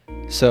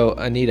So,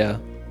 Anita,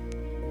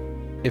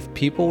 if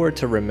people were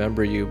to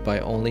remember you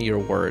by only your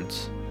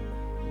words,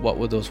 what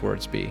would those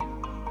words be?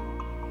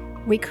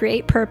 We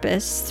create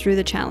purpose through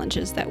the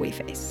challenges that we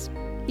face.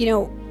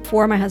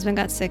 Before my husband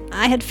got sick,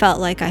 I had felt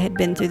like I had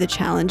been through the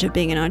challenge of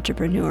being an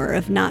entrepreneur,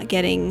 of not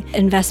getting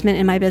investment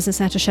in my business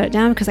and I had to shut it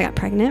down because I got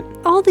pregnant.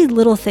 All these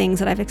little things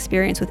that I've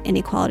experienced with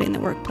inequality in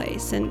the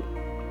workplace. And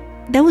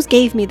those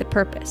gave me the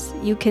purpose.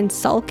 You can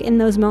sulk in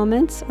those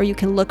moments or you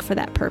can look for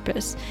that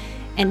purpose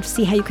and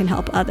see how you can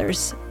help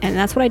others. And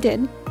that's what I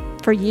did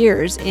for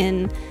years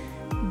in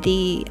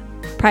the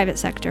private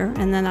sector.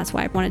 And then that's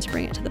why I wanted to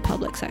bring it to the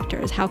public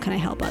sector, is how can I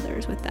help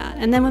others with that?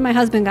 And then when my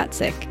husband got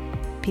sick,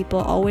 people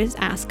always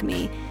ask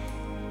me,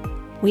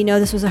 we know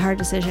this was a hard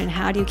decision.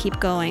 How do you keep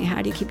going?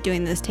 How do you keep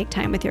doing this? Take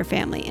time with your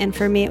family. And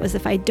for me, it was,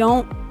 if I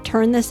don't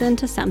turn this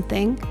into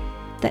something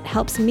that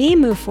helps me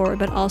move forward,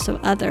 but also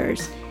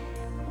others,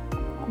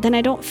 then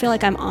I don't feel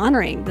like I'm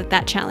honoring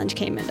that challenge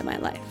came into my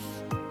life.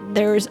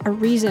 There's a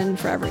reason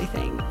for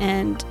everything.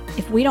 And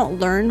if we don't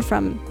learn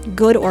from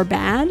good or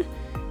bad,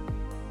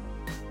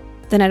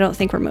 then I don't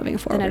think we're moving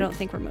forward.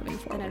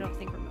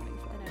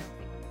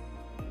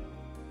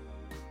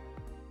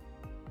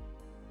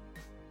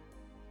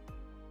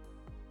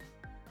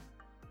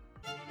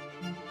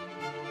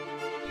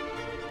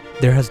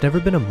 There has never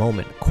been a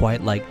moment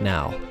quite like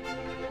now.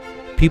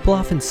 People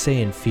often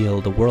say and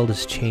feel the world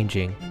is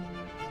changing,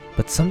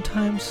 but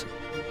sometimes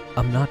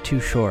I'm not too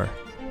sure.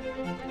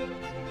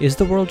 Is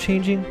the world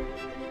changing?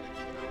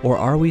 Or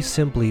are we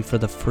simply, for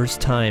the first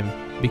time,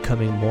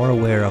 becoming more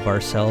aware of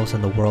ourselves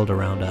and the world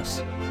around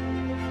us?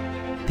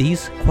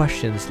 These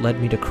questions led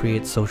me to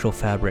create Social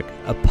Fabric,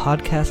 a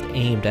podcast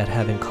aimed at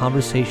having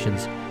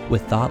conversations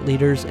with thought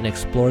leaders and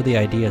explore the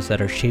ideas that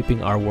are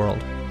shaping our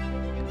world.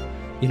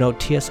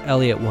 T.S.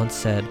 Eliot once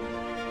said,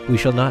 "We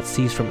shall not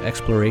cease from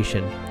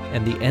exploration,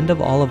 and the end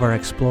of all of our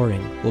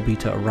exploring will be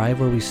to arrive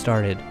where we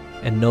started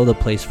and know the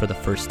place for the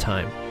first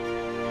time."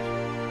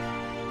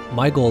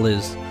 My goal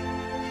is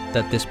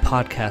that this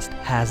podcast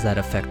has that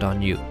effect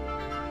on you.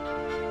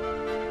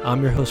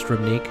 I'm your host,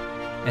 Ramneek,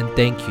 and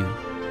thank you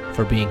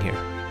for being here.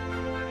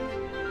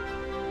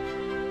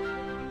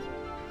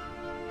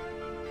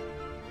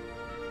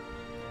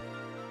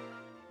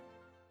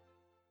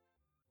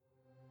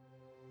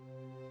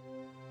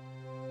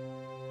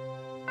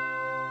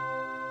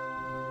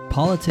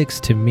 Politics,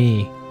 to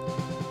me,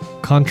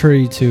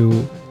 contrary to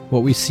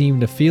what we seem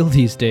to feel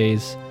these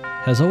days,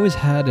 has always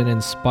had an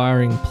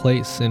inspiring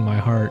place in my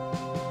heart.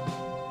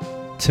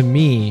 To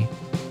me,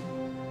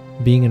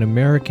 being an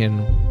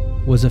American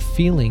was a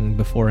feeling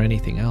before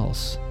anything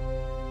else.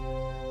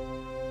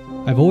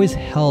 I've always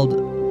held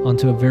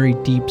onto a very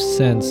deep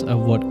sense of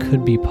what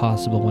could be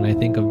possible when I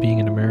think of being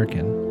an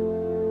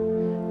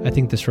American. I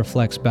think this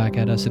reflects back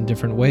at us in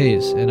different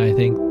ways, and I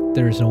think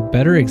there is no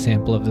better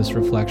example of this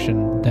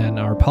reflection than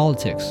our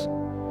politics.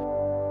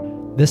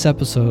 This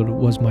episode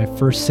was my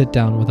first sit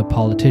down with a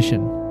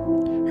politician.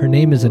 Her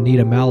name is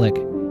Anita Malik,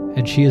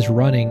 and she is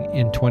running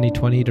in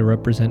 2020 to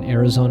represent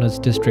Arizona's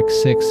District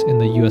 6 in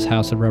the U.S.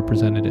 House of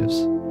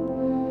Representatives.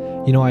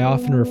 I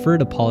often refer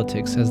to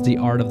politics as the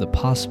art of the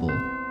possible.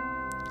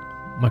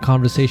 My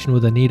conversation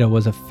with Anita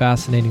was a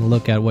fascinating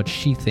look at what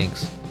she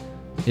thinks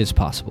is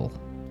possible.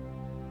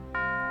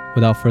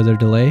 Without further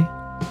delay,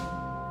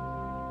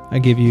 I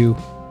give you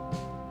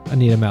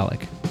Anita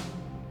Malik.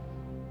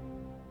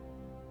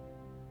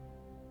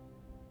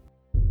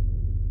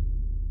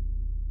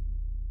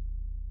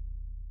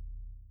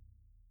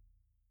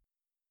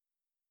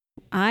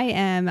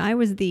 I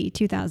was the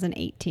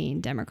 2018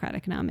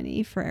 Democratic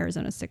nominee for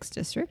Arizona's 6th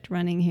District,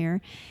 running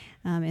here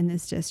in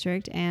this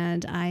district.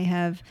 And I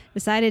have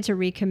decided to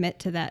recommit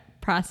to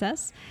that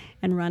process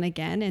and run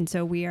again. And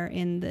so we are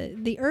in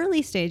the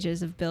early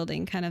stages of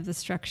building kind of the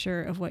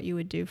structure of what you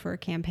would do for a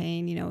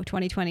campaign.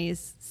 2020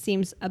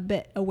 seems a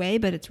bit away,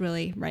 but it's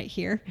really right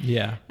here.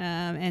 Yeah.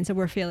 And so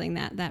we're feeling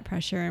that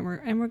pressure,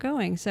 and we're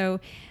going. So,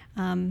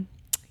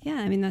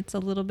 that's a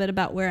little bit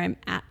about where I'm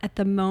at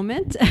the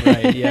moment.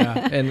 Right,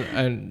 yeah.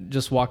 And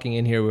just walking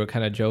in here, we were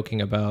kind of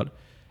joking about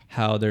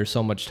how there's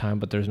so much time,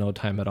 but there's no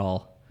time at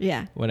all.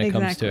 Yeah, when it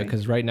comes to it.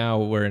 Because right now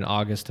we're in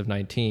August of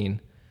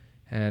 19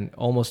 and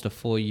almost a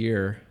full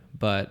year,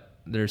 but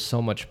there's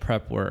so much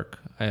prep work,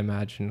 I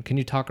imagine. Can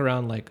you talk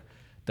around like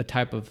the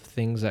type of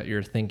things that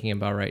you're thinking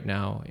about right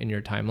now in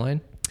your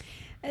timeline?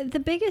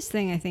 The biggest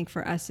thing I think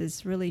for us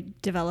is really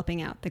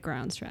developing out the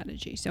ground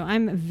strategy. So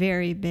I'm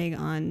very big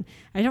on,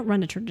 I don't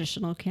run a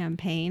traditional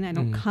campaign. I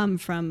don't come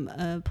from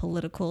a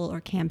political or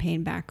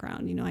campaign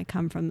background. I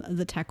come from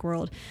the tech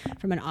world,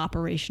 from an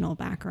operational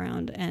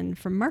background, and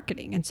from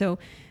marketing. And so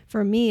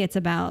for me, it's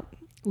about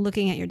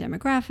looking at your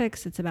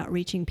demographics. It's about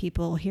reaching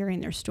people, hearing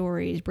their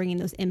stories, bringing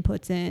those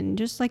inputs in,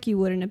 just like you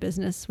would in a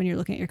business when you're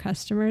looking at your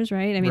customers,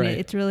 right? I mean, Right.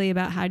 It's really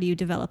about how do you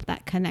develop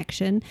that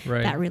connection,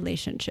 Right. that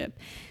relationship.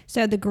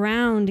 So the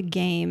ground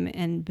game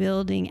and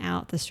building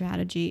out the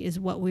strategy is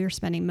what we're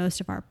spending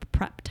most of our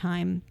prep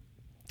time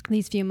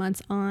these few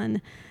months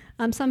on.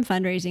 Some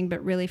fundraising,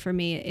 but really for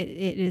me,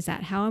 it is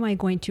that how am I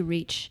going to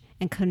reach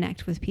and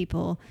connect with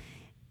people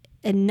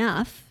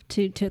enough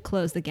to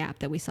close the gap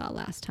that we saw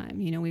last time.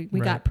 You know, we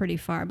Right. got pretty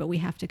far, but we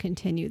have to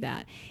continue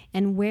that.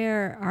 And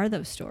where are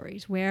those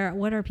stories?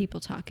 What are people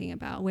talking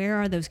about? Where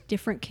are those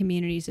different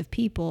communities of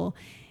people?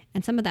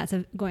 And some of that's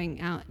going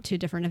out to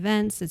different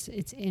events.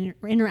 It's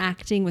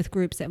interacting with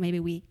groups that maybe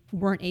we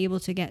weren't able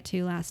to get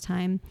to last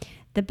time.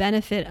 The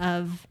benefit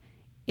of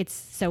it's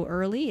so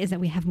early is that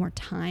we have more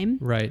time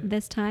Right.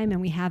 this time, and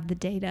we have the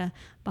data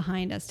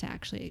behind us to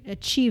actually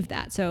achieve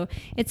that. So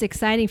it's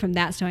exciting from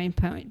that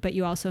standpoint, but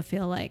you also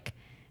feel like,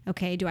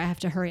 okay, do I have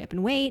to hurry up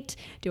and wait?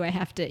 Do I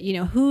have to, you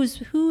know, who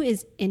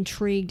is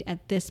intrigued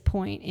at this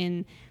point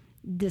in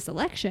this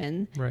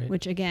election, Right.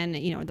 which again,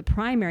 you know, the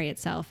primary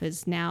itself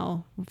is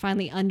now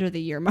finally under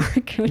the year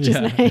mark, which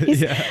Yeah.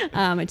 is nice.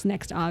 Yeah. It's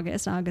next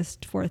August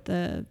 4th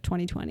of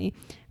 2020.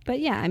 But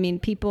yeah, I mean,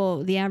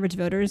 people, the average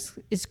voter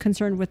is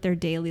concerned with their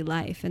daily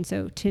life. And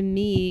so to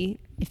me,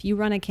 if you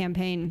run a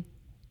campaign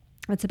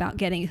that's about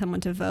getting someone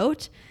to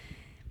vote,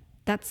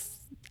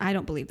 I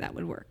don't believe that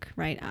would work,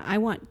 right? I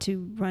want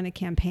to run a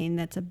campaign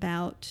that's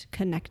about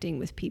connecting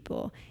with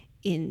people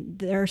in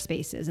their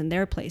spaces and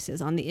their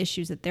places on the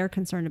issues that they're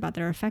concerned about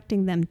that are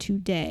affecting them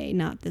today,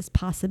 not this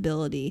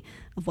possibility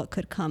of what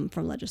could come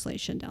from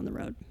legislation down the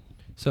road.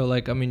 So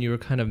like, I mean, you were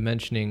kind of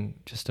mentioning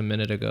just a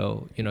minute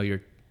ago, you know,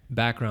 your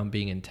background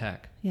being in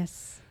tech.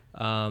 Yes.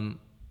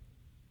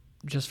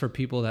 Just for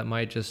people that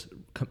might just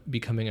be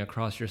coming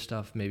across your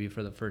stuff maybe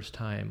for the first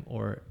time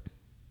or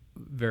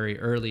very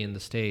early in the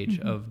stage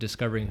Mm-hmm. of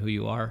discovering who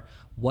you are,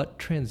 what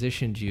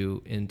transitioned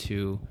you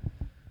into,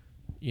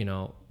 you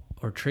know,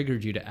 or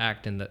triggered you to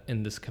act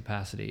in this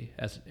capacity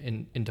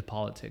into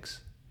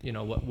politics? You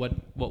know,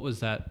 what was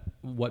that?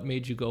 What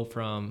made you go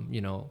from,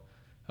 you know,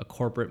 a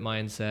corporate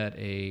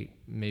mindset,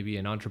 maybe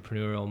an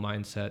entrepreneurial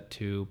mindset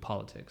to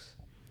politics?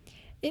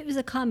 It was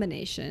a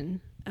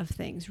combination of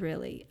things,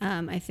 really.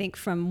 I think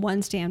from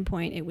one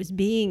standpoint, it was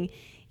being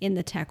in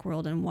the tech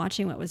world and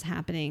watching what was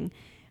happening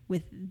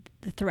with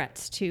the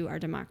threats to our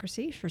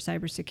democracy for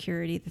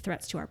cybersecurity, the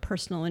threats to our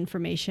personal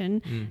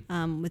information,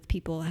 with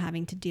people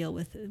having to deal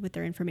with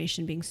their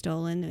information being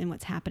stolen and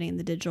what's happening in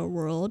the digital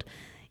world,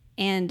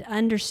 and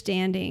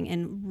understanding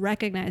and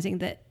recognizing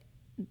that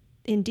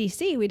in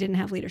DC, we didn't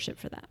have leadership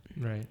for that.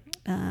 Right.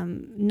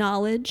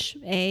 Knowledge,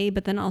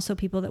 but then also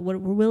people that were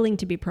willing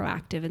to be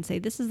proactive and say,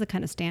 this is the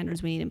kind of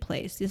standards we need in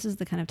place. This is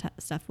the kind of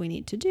stuff we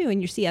need to do.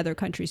 And you see other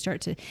countries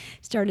started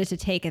to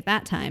take at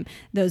that time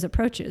those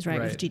approaches, right?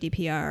 With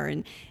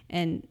GDPR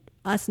and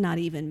us not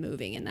even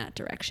moving in that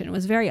direction. It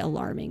was very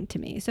alarming to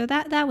me. So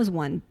that was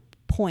one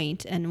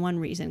point and one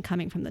reason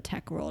coming from the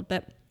tech world.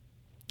 But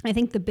I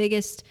think the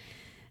biggest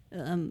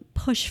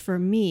push for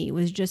me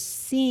was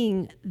just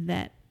seeing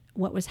that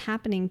what was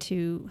happening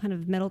to kind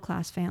of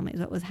middle-class families,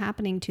 what was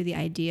happening to the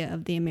idea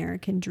of the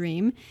American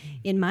dream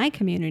in my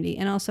community,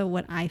 and also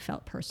what I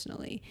felt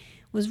personally,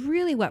 was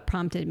really what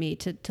prompted me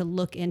to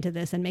look into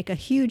this and make a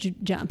huge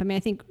jump. I mean, I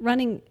think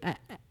running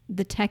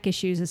the tech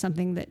issues is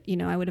something that, you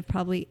know, I would have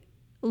probably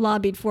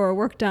lobbied for or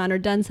worked on or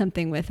done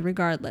something with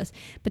regardless.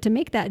 But to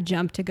make that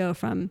jump to go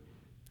from,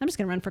 I'm just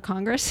going to run for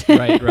Congress.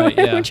 Right,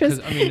 yeah. Which was,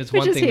 I mean, it's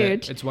which one is thing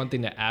huge. it's one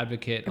thing to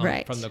advocate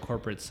Right. from the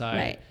corporate side,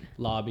 Right.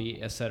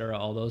 lobby, et cetera,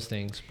 all those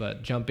things,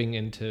 but jumping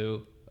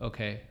into,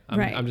 okay,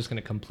 I'm just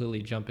going to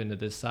completely jump into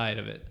this side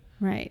of it.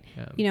 Right.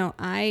 Yeah. You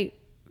know,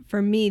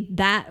 for me,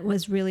 that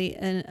was really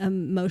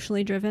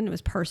emotionally driven. It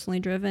was personally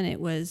driven.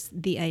 It was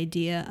the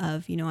idea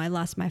of, you know, I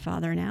lost my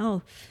father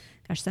now,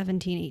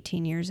 17,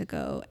 18 years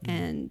ago.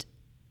 And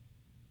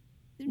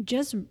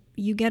just,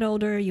 you get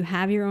older, you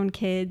have your own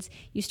kids,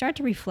 you start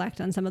to reflect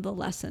on some of the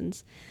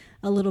lessons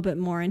a little bit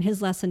more. And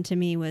his lesson to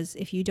me was,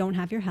 if you don't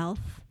have your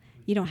health,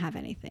 you don't have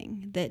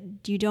anything. That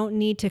you don't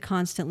need to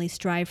constantly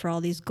strive for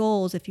all these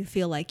goals if you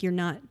feel like you're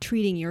not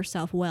treating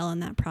yourself well in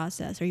that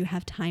process, or you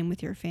have time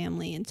with your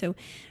family. And so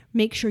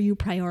make sure you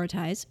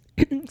prioritize,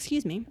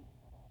 excuse me,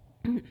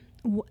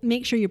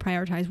 make sure you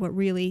prioritize what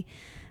really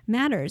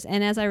matters.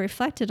 And as I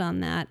reflected on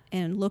that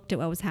and looked at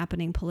what was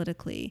happening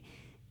politically,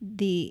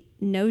 the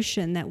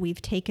notion that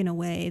we've taken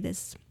away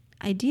this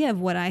idea of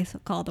what I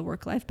call the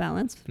work-life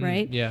balance,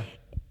 right? Yeah.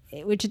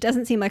 Which it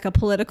doesn't seem like a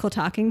political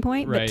talking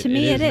point, Right. but to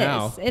me it is.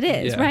 Now. It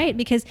is, Yeah. right?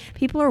 Because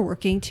people are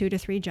working 2 to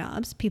 3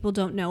 jobs. People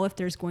don't know if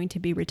there's going to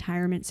be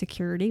retirement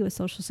security with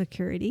Social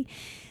Security.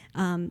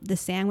 The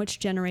sandwich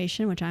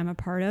generation, which I'm a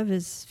part of,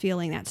 is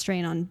feeling that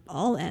strain on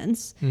all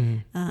ends.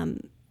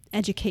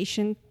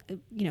 Education,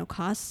 you know,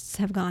 costs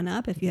have gone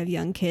up. If you have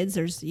young kids,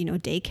 there's, you know,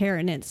 daycare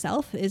in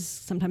itself is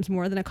sometimes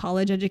more than a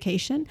college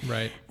education.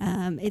 Right.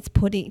 It's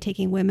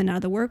taking women out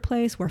of the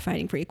workplace. We're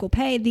fighting for equal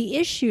pay. The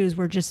issues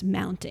were just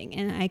mounting,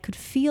 and I could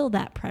feel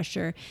that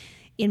pressure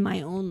in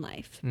my own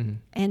life.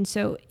 And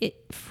so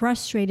it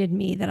frustrated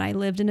me that I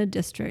lived in a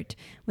district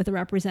with a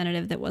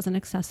representative that wasn't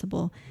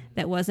accessible,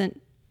 that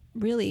wasn't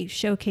really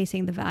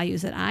showcasing the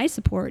values that I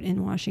support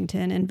in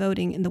Washington and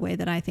voting in the way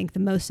that I think the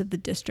most of the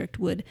district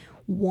would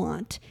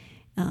want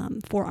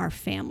for our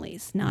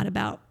families, not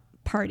about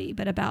party,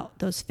 but about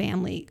those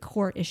family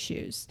core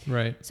issues.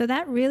 Right. So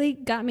that really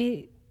got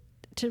me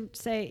to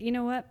say, you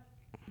know what?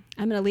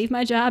 I'm going to leave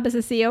my job as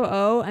a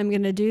COO. I'm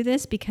going to do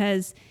this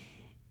because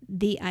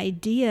the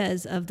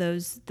ideas of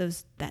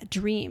that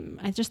dream,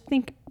 I just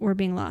think we're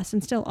being lost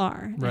and still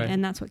are. Right.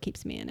 And that's what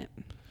keeps me in it.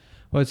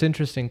 Well, it's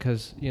interesting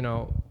because,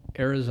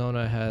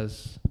 Arizona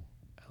has,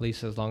 at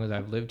least as long as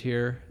I've lived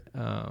here,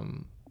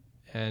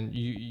 and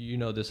you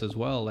know this as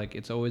well, like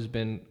it's always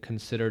been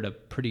considered a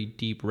pretty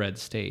deep red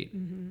state.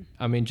 Mm-hmm.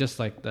 I mean, just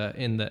like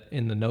in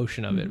the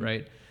notion of it,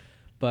 right?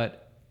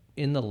 But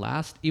even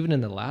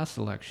in the last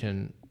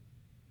election,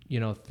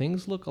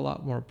 things look a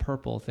lot more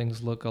purple.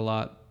 Things look a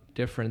lot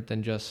different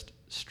than just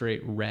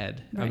straight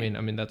red. Right.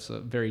 I mean that's a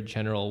very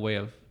general way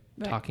of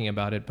talking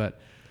about it, but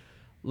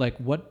like,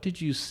 what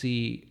did you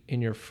see in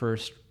your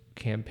first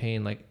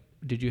campaign? Like,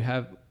 did you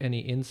have any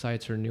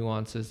insights or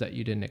nuances that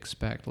you didn't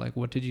expect? Like,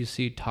 what did you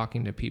see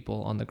talking to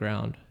people on the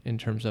ground in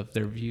terms of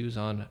their views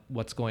on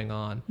what's going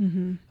on?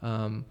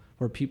 Mm-hmm.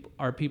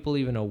 Are people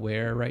even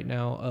aware right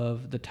now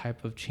of the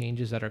type of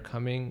changes that are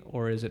coming,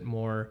 or is it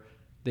more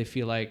they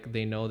feel like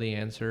they know the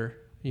answer?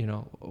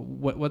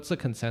 What's the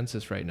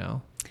consensus right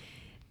now?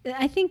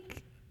 I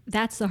think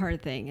that's the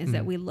hard thing, is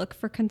that we look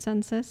for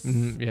consensus.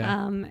 Mm-hmm,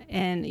 yeah.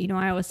 And,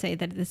 I always say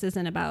that this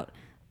isn't about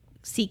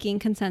seeking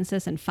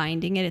consensus and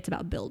finding it. It's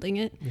about building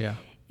it. Yeah.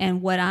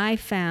 And what I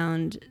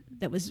found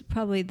that was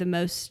probably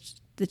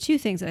the two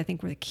things that I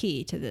think were the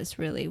key to this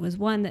really was,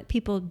 one, that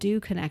people do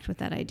connect with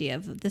that idea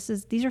of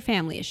these are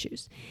family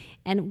issues.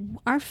 And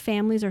our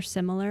families are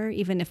similar,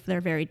 even if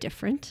they're very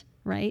different,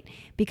 right?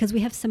 Because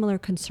we have similar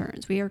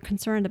concerns. We are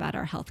concerned about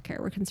our health care.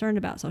 We're concerned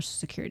about Social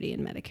Security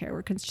and Medicare.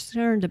 We're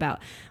concerned about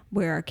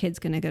where our kid's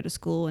going to go to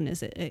school and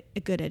is it a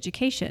good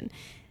education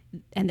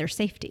and their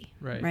safety,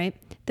 right?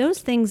 Those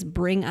things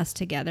bring us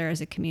together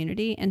as a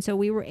community. And so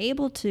we were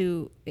able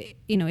to,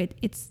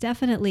 it's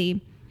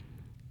definitely,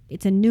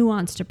 it's a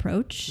nuanced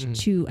approach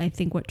to, I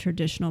think, what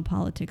traditional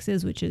politics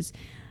is, which is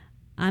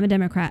I'm a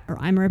Democrat or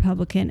I'm a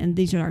Republican and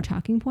these are our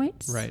talking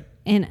points. Right.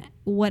 And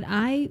what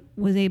I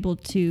was able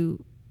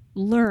to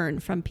learn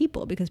from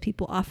people, because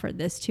people offered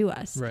this to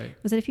us,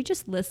 was that if you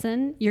just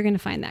listen, you're going to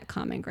find that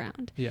common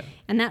ground. Yeah.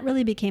 And that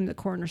really became the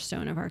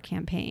cornerstone of our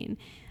campaign.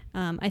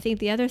 I think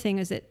the other thing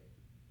is that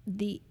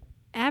the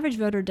average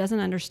voter doesn't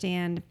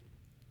understand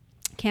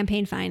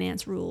campaign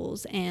finance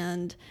rules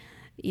and,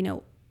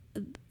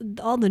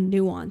 all the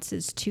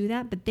nuances to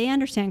that, but they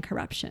understand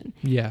corruption.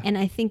 Yeah. And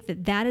I think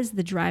that is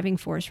the driving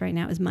force right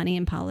now, is money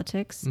in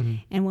politics. Mm-hmm.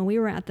 And when we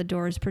were at the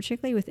doors,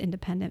 particularly with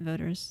independent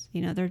voters,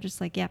 they're just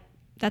like, yep.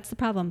 That's the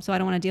problem, so I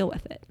don't want to deal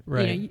with it.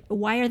 Right.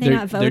 Why are they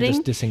not voting? They're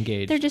just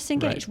disengaged. They're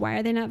disengaged. Right. Why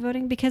are they not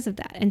voting? Because of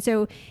that. And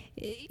so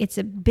it's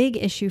a big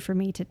issue for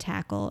me to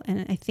tackle.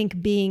 And I think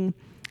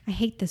I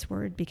hate this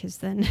word because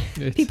then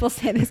people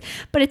say this,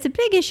 but it's a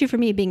big issue for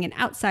me being an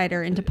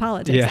outsider into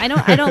politics. Yeah.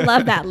 I don't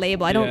love that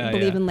label. I don't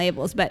believe in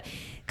labels, but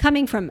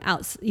coming from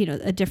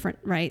a different,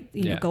 right?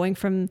 Going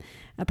from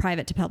a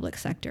private to public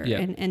sector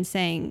and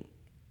saying,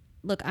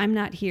 look, I'm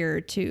not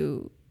here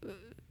to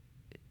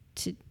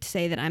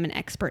say that I'm an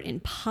expert in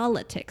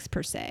politics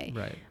per se,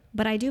 right?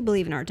 But I do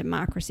believe in our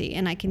democracy,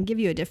 and I can give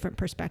you a different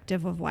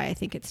perspective of why I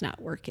think it's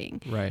not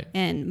working. Right.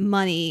 And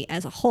money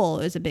as a whole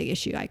is a big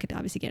issue. I could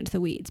obviously get into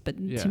the weeds, but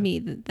to me,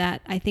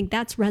 that I think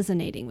that's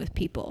resonating with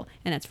people,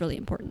 and that's really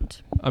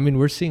important. I mean,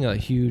 we've seen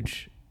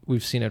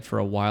it for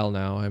a while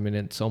now. I mean,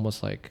 it's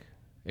almost like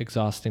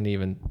exhausting to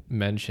even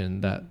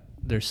mention that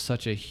there's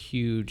such a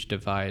huge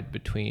divide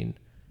between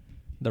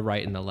the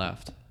right and the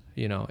left,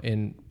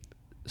 in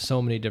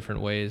so many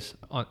different ways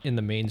in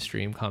the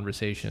mainstream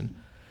conversation.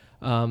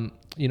 I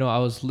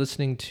was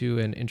listening to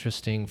an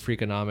interesting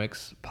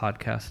Freakonomics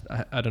podcast.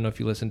 I don't know if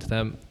you listen to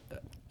them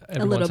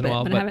every once in a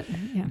while, but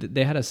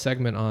they had a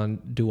segment on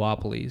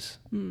duopolies.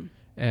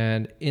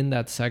 And in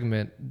that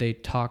segment, they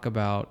talk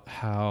about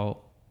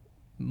how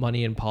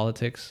money in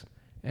politics,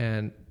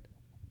 and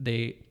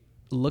they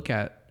look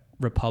at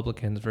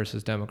Republicans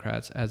versus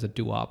Democrats as a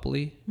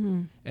duopoly.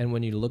 And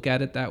when you look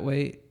at it that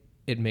way,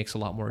 it makes a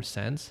lot more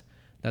sense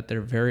that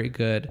they're very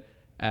good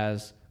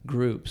as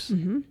groups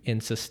in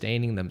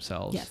sustaining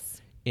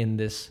themselves in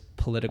this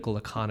political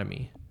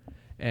economy.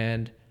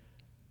 And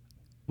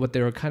what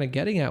they were kind of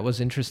getting at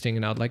was interesting,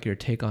 and I'd like your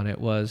take on it,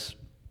 was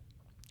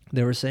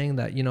they were saying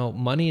that,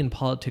 money in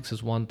politics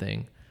is one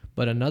thing,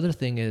 but another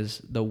thing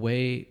is the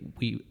way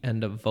we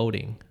end up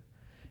voting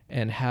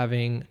and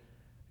having,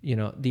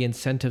 the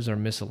incentives are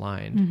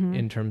misaligned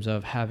in terms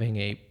of having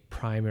a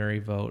primary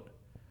vote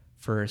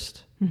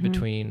first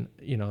between,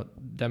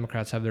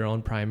 Democrats have their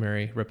own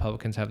primary,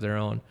 Republicans have their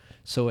own.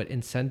 So it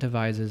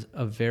incentivizes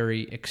a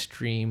very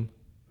extreme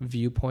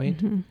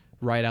viewpoint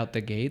right out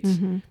the gates.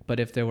 But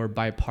if there were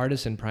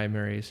bipartisan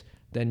primaries,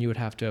 then you would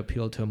have to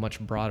appeal to a much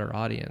broader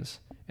audience,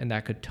 and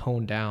that could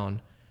tone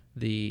down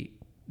the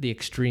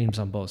extremes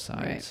on both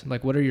sides. Right.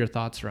 Like, what are your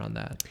thoughts around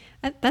that?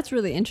 That's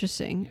really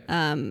interesting.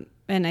 And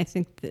I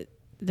think that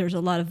there's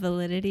a lot of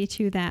validity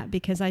to that,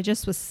 because I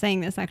just was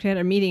saying this actually at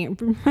a meeting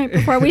right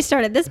before we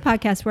started this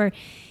podcast, where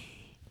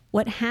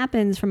what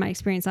happens from my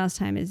experience last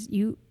time is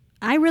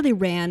I really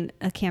ran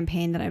a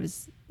campaign that I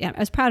was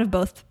proud of,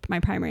 both my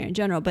primary and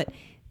general, but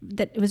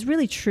that it was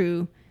really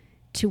true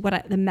to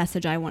what the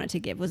message I wanted to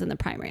give was in the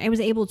primary. I was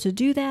able to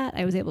do that.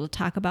 I was able to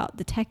talk about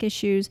the tech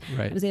issues.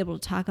 Right. I was able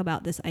to talk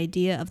about this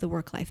idea of the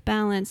work-life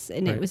balance.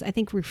 And Right. it was, I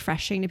think,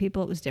 refreshing to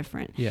people. It was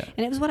different. Yeah.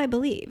 And it was what I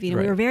believe. You know,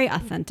 Right. we were very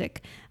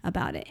authentic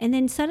about it. And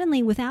then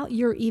suddenly, without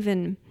your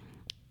even,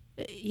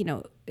 you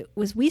know,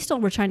 we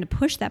still were trying to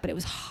push that, but it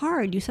was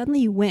hard.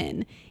 You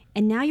win.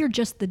 And now you're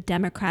just the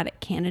Democratic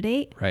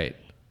candidate. Right.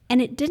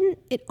 And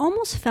it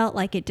almost felt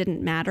like it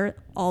didn't matter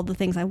all the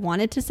things I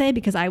wanted to say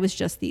because I was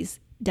just these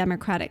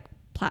Democratic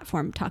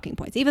platform talking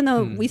points. Even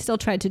though we still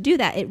tried to do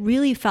that, it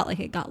really felt like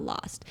it got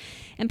lost.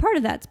 And part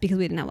of that's because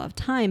we didn't have a lot of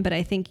time, but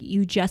I think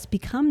you just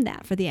become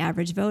that for the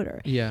average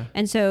voter. Yeah.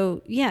 And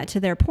so, yeah, to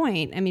their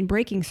point, I mean,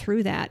 breaking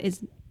through that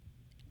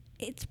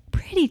it's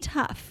pretty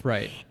tough.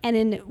 Right. And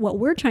in what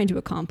we're trying to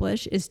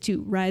accomplish is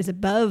to rise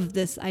above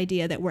this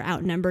idea that we're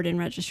outnumbered in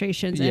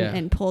registrations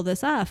and pull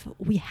this off.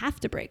 We have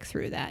to break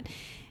through that.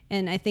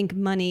 And I think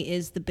money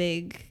is the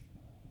big...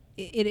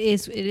 It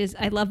is.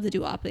 I love the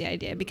duopoly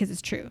idea because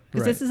it's true.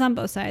 Because this is on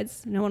both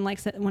sides. No one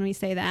likes it when we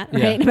say that,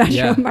 right? About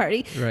your own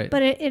party. Right.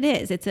 But it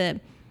is. It's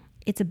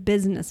a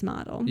business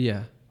model.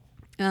 Yeah.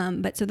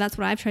 But so that's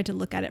what I've tried to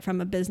look at it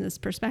from a business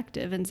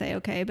perspective and say,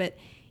 okay, but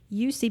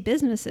you see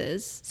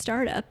businesses,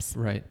 startups,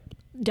 Right.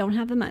 don't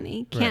have the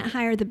money, can't Right.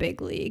 hire the big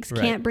leagues,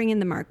 Right. can't bring in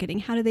the marketing.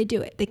 How do they do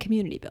it? They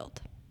community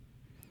build.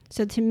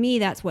 So to me,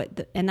 that's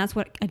what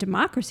a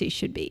democracy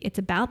should be. It's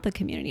about the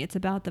community. It's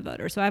about the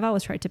voter. So I've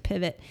always tried to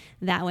pivot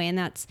that way. And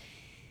that's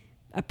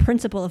a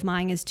principle of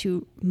mine, is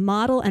to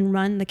model and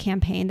run the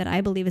campaign that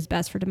I believe is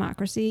best for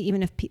democracy,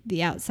 even if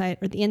the outside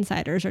or the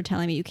insiders are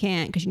telling me you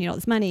can't because you need all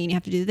this money and you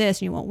have to do this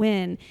and you won't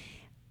win.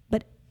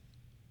 But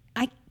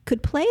I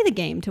could play the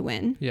game to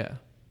win. Yeah.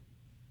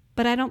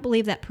 But I don't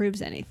believe that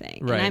proves anything.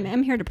 Right. And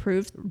I'm here to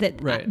prove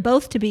that, Right.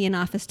 both to be in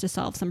office to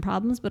solve some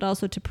problems, but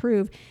also to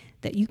prove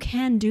that you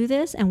can do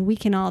this, and we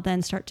can all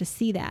then start to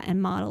see that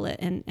and model it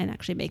and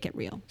actually make it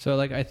real. So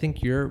like, I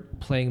think you're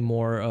playing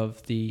more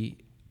of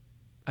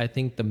I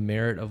think the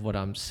merit of what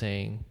I'm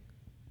saying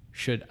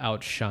should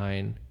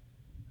outshine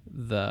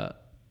the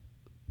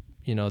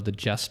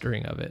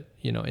gesturing of it,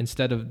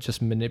 instead of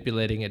just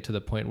manipulating it to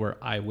the point where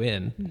I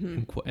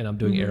win, and I'm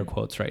doing air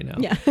quotes right now.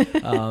 Yeah.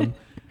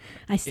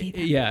 I see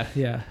that.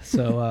 Yeah.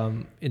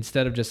 So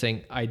instead of just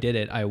saying I did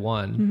it, I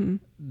won,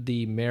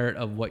 the merit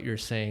of what you're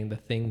saying,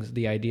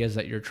 the ideas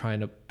that you're trying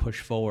to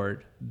push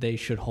forward, they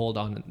should hold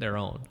on their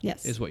own.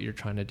 Yes. Is what you're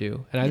trying to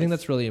do. And I think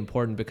that's really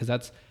important, because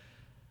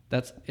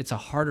it's a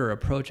harder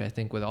approach, I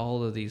think, with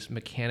all of these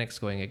mechanics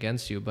going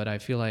against you. But I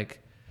feel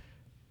like,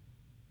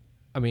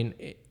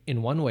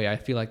 in one way, I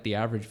feel like the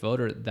average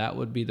voter, that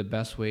would be the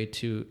best way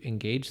to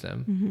engage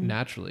them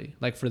naturally.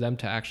 Like, for them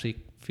to actually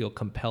feel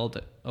compelled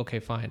to, okay,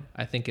 fine,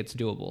 I think it's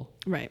doable.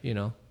 Right.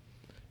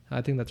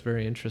 I think that's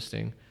very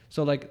interesting.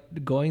 So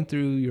like, going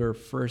through your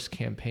first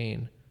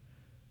campaign,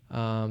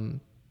 I'm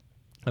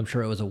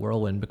sure it was a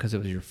whirlwind because it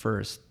was your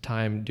first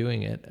time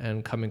doing it,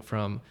 and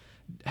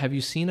have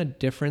you seen a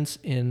difference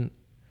in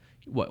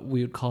what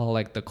we would call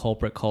like the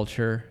corporate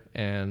culture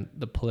and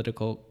the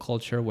political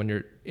culture when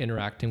you're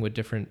interacting with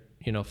different,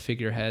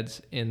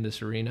 figureheads in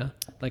this arena?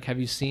 Like, have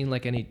you seen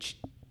like any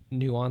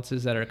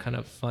nuances that are kind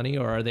of funny,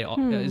 or are they all,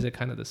 is it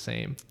kind of the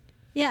same?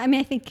 Yeah,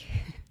 I think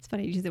it's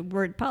funny you use the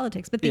word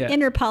politics, but the Yeah.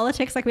 inner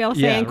politics, like we all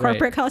say in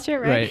corporate right. culture,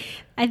 right?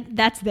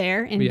 That's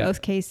there in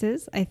both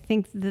cases. I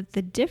think that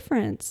the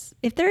difference,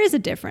 if there is a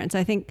difference,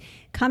 I think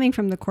coming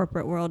from the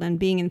corporate world and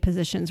being in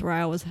positions where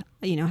I always,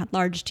 had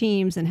large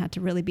teams and had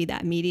to really be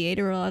that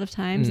mediator a lot of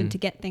times and to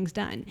get things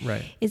done,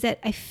 Right. is that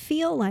I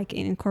feel like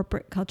in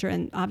corporate culture,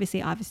 and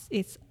obviously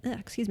it's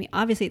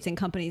in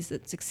companies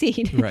that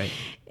succeed, Right.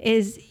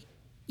 is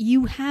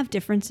you have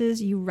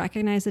differences, you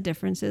recognize the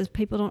differences.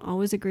 People don't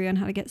always agree on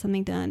how to get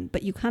something done,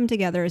 but you come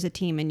together as a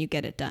team and you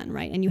get it done,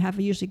 right? And you have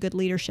usually good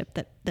leadership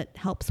that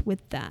helps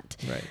with that,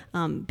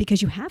 Right.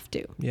 because you have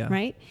to, Yeah.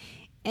 right?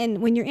 And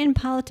when you're in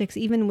politics,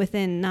 even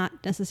within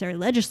not necessarily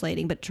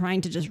legislating, but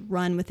trying to just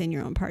run within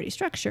your own party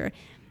structure,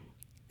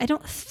 I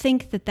don't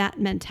think that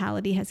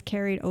mentality has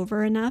carried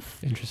over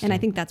enough. Interesting. And I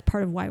think that's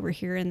part of why we're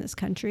here in this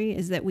country,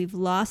 is that we've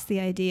lost the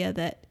idea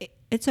that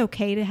it's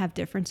okay to have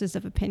differences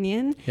of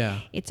opinion. Yeah.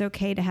 It's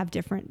okay to have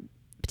different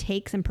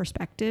takes and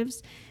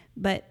perspectives,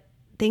 but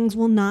things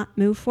will not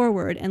move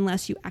forward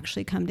unless you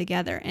actually come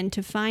together. And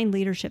to find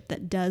leadership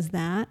that does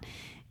that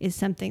is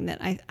something that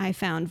I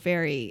found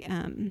very,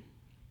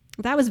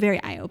 that was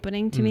very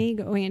eye-opening to me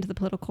going into the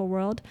political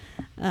world.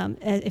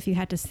 If you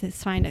had to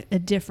find a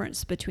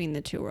difference between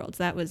the two worlds,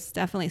 that was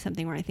definitely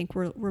something where I think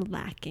we're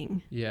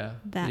lacking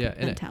that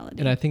mentality.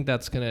 And I think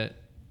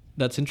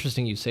that's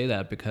interesting you say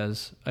that,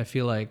 because I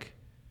feel like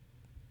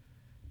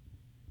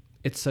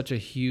it's such a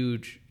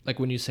huge, like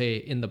when you say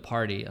in the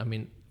party,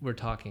 we're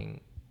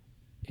talking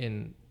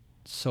in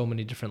so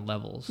many different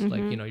levels.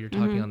 Like, you're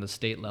talking on the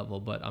state level,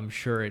 but I'm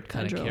sure it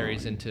kind of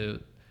carries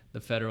into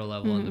the federal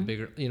level and the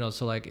bigger,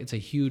 so like it's a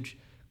huge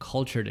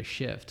culture to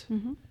shift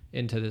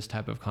into this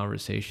type of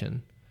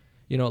conversation.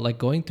 Like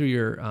going through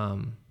your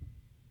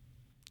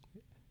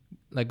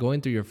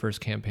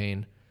first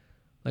campaign,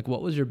 Like,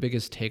 what was your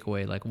biggest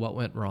takeaway? Like, what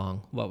went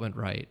wrong? What went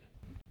right?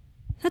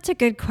 That's a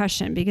good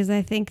question, because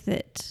I think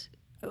that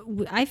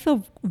I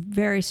feel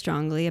very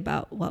strongly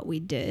about what we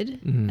did.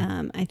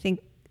 I think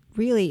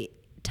really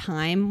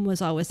time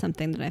was always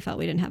something that I felt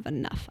we didn't have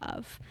enough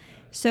of.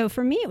 So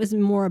for me, it was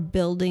more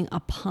building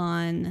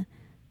upon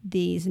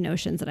these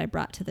notions that I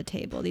brought to the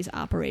table, these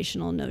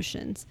operational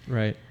notions.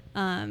 Right.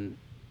 And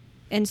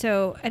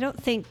so I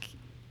don't think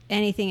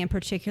anything in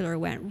particular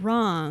went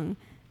wrong,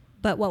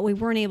 but what we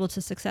weren't able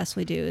to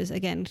successfully do is,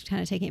 again,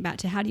 kind of taking it back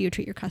to how do you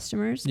treat your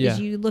customers, Yeah. is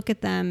you look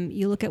at them,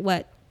 you look at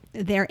what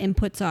their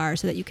inputs are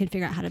so that you can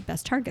figure out how to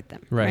best target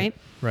them. Right.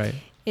 Right.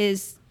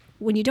 Is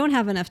when you don't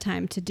have enough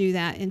time to do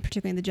that, and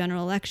particularly in the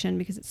general election,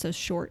 because it's so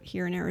short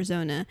here in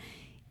Arizona,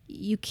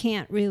 you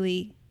can't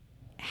really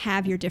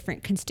have your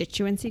different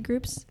constituency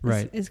groups,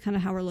 Right. is kind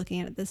of how we're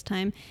looking at it this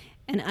time,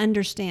 and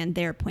understand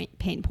their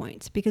pain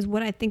points. Because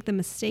what I think the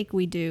mistake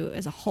we do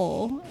as a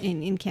whole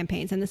in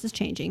campaigns, and this is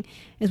changing,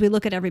 is we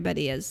look at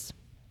everybody as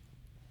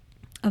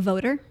a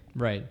voter.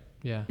 Right.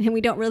 Yeah. And we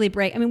don't really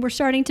break. I mean, we're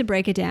starting to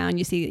break it down.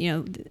 You see,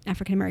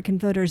 African American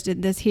voters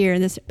did this here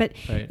and this, but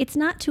Right. it's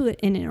not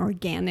in an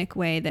organic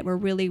way that we're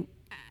really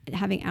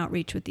having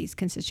outreach with these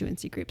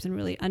constituency groups and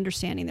really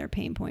understanding their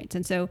pain points.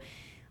 And so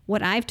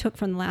what I've took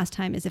from the last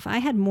time is if I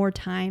had more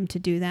time to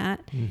do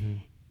that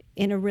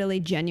in a really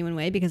genuine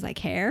way, because I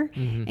care,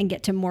 and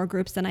get to more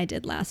groups than I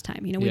did last time.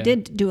 We Yeah.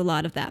 did do a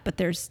lot of that, but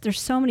there's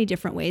so many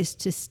different ways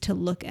to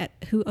look at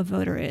who a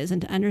voter is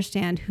and to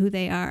understand who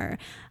they are.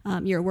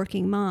 You're a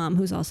working mom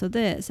who's also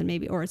this, and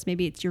maybe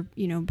it's your,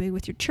 maybe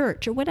with your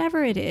church or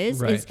whatever it is,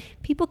 Right. is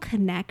people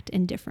connect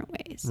in different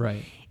ways.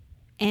 Right.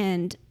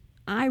 And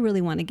I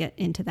really want to get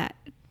into that,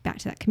 back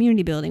to that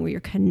community building where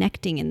you're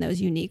connecting in those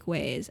unique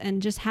ways,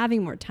 and just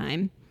having more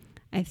time,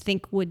 I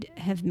think, would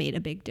have made a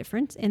big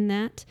difference in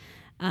that.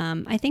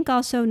 I think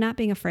also not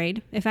being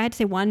afraid. If I had to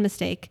say one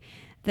mistake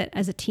that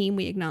as a team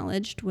we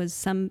acknowledged, was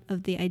some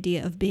of the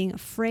idea of being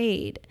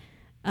afraid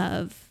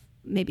of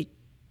maybe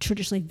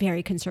traditionally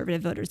very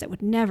conservative voters that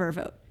would never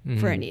vote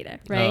for Anita,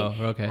 right? Oh,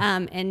 okay.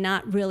 And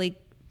not really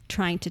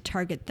trying to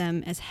target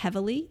them as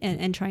heavily,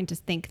 and trying to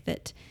think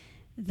that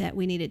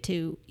we needed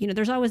to,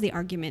 there's always the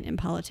argument in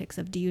politics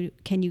of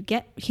can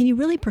you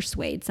really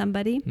persuade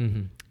somebody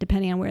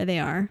depending on where they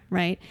are,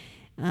 right?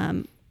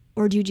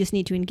 Or do you just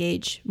need to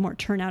engage more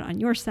turnout on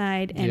your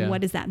side? And Yeah.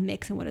 what is that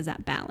mix and what is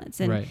that balance?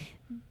 And Right.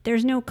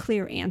 there's no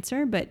clear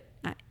answer, but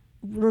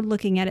we're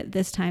looking at it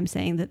this time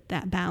saying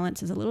that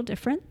balance is a little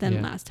different than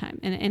Yeah. last time.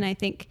 And I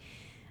think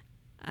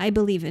I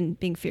believe in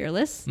being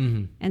fearless.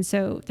 And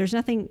so there's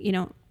nothing,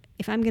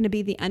 if I'm going to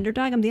be the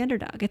underdog, I'm the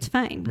underdog. It's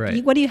fine.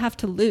 Right. What do you have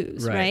to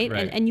lose, Right, right?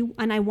 right.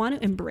 And I want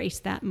to embrace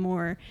that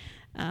more,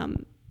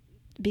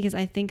 because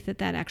I think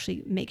that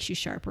actually makes you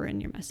sharper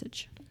in your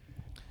message.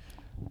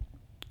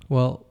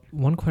 Well,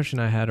 one question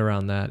I had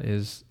around that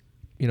is,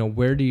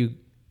 where do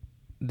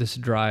this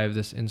drive,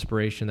 this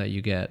inspiration that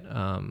you get,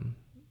 on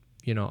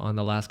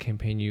the last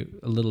campaign, you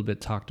a little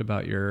bit talked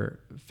about your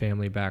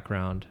family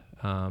background.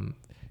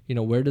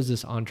 Where does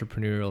this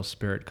entrepreneurial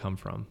spirit come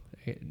from?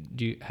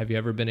 Have you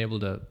ever been able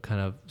to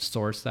kind of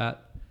source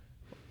that?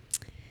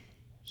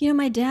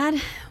 My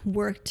dad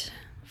worked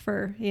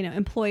for,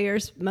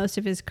 employers most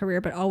of his career,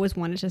 but always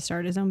wanted to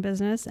start his own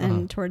business.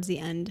 And towards the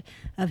end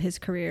of his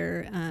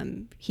career,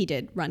 he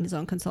did run his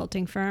own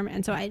consulting firm.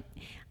 And so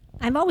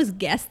I've always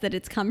guessed that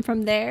it's come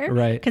from there.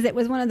 Right. Because it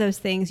was one of those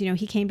things,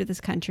 he came to this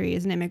country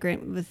as an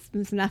immigrant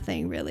with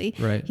nothing really.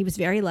 Right. He was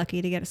very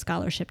lucky to get a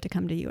scholarship to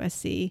come to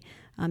USC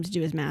to do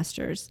his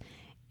master's.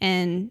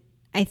 And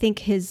I think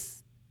his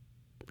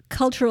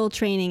cultural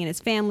training and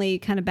his family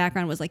kind of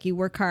background was like, you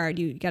work hard,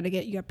 you got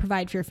to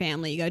provide for your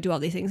family, you got to do all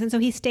these things. And so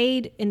he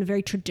stayed in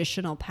very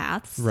traditional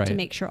paths Right. to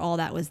make sure all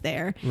that was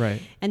there.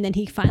 Right. And then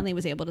he finally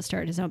was able to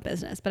start his own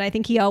business. But I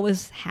think he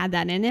always had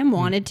that in him,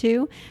 wanted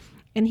to.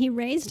 And he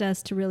raised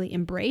us to really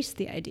embrace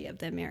the idea of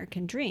the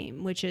American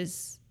dream, which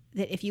is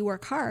that if you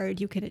work hard,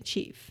 you can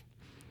achieve.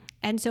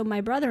 And so my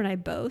brother and I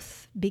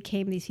both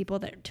became these people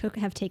that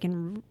have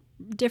taken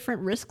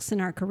different risks in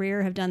our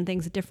career, have done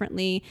things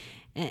differently.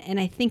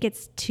 And I think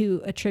it's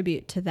to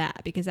attribute to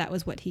that, because that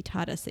was what he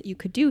taught us that you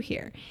could do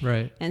here.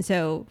 Right. And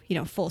so,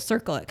 full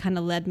circle, it kind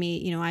of led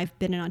me, I've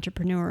been an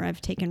entrepreneur,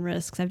 I've taken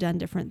risks, I've done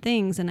different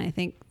things. And I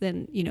think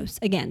then,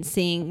 again,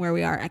 seeing where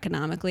we are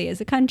economically as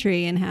a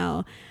country and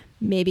how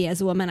maybe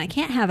as a woman, I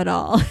can't have it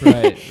all.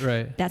 Right.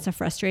 Right. That's a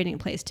frustrating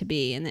place to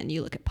be. And then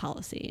you look at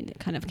policy and it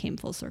kind of came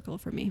full circle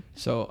for me.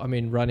 So,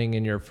 running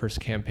in your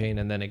first campaign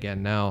and then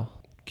again now,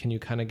 can you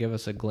kind of give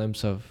us a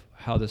glimpse of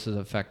how this has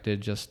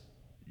affected just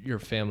your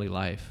family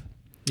life?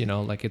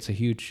 It's a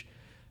huge,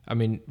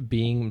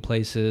 being in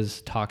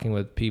places, talking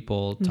with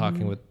people,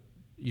 talking with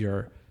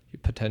your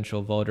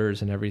potential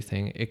voters and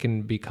everything, it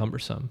can be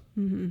cumbersome.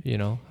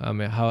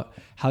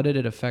 How did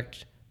it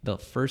affect the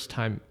first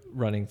time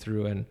running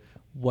through, and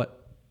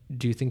what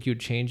do you think you'd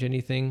change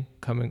anything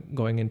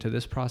going into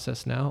this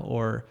process now,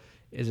 or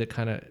is it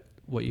kind of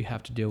what you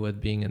have to deal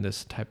with being in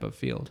this type of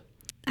field?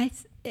 I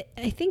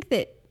think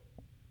that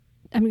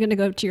I'm going to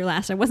go to your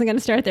last. I wasn't going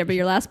to start there, but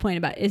your last point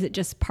about, is it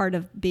just part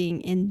of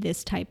being in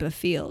this type of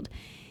field?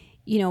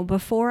 You know,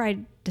 before I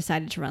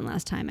decided to run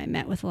last time, I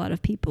met with a lot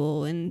of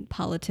people in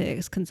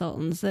politics,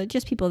 consultants,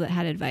 just people that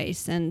had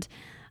advice. And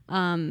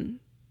I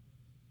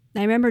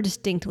remember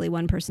distinctly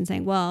one person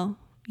saying, well,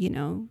 you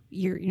know,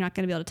 you're not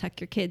going to be able to tuck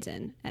your kids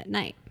in at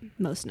night,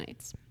 most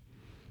nights.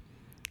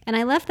 And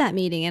I left that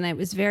meeting, and it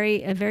was a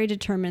very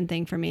determined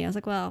thing for me. I was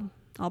like, well,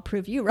 I'll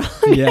prove you wrong.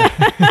 Yeah.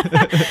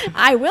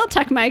 I will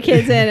tuck my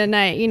kids in at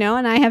night, you know,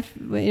 and I have,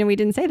 you know, we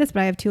didn't say this,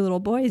 but I have 2 little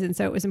boys. And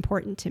so it was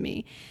important to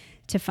me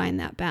to find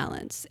that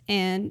balance.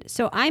 And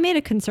so I made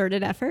a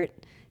concerted effort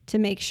to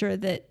make sure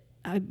that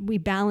we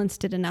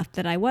balanced it enough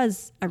that I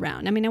was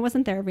around. I mean, I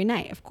wasn't there every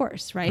night, of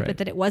course, right? But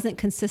that it wasn't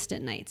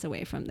consistent nights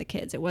away from the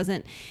kids. It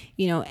wasn't,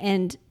 you know,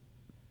 and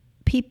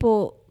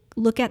people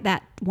look at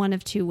that one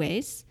of 2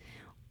 ways.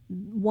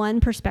 One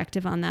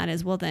perspective on that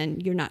is, well, then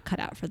you're not cut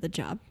out for the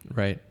job.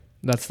 Right.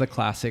 That's the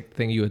classic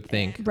thing you would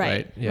think.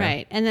 Right. Yeah.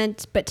 Right. And then,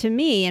 but to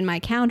me, and my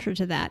counter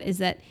to that is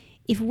that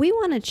if we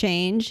want to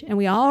change, and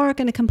we all are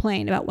going to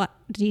complain about what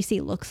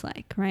DC looks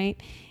like,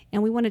 right?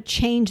 And we want to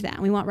change that,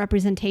 and we want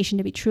representation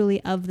to be truly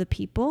of the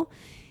people,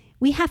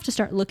 we have to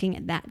start looking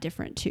at that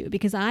different too.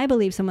 Because I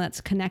believe someone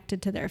that's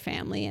connected to their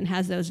family and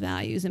has those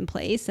values in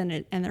place,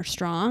 and they're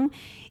strong,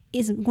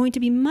 is going to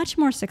be much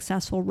more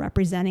successful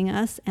representing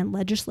us and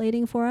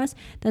legislating for us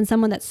than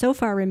someone that's so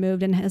far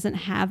removed and doesn't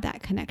have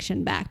that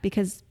connection back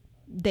because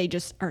they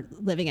just are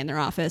living in their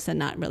office and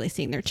not really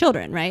seeing their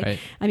children, right?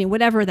 I mean,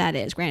 whatever that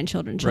is,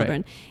 grandchildren,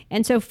 children. Right.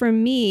 And so for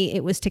me,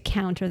 it was to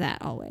counter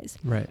that always.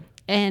 Right.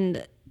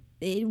 And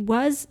it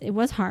was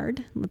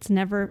hard. Let's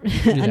never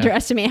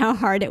underestimate how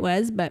hard it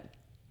was. But,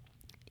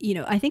 you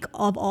know, I think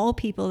of all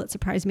people that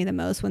surprised me the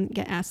most when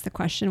get asked the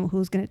question, well,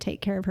 who's going to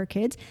take care of her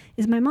kids,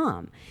 is my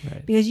mom.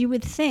 Right. Because you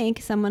would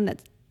think someone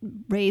that's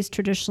raised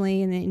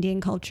traditionally in the Indian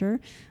culture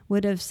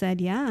would have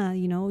said, yeah,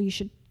 you know, you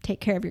should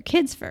take care of your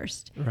kids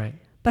first. Right.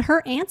 But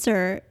her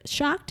answer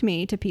shocked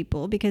me to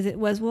people because it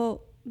was,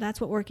 well, that's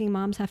what working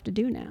moms have to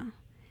do now.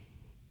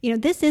 You know,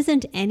 this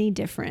isn't any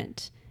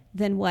different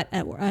than what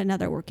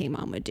another working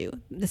mom would do.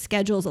 The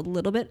schedule's a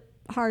little bit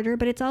harder,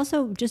 but it's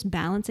also just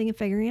balancing and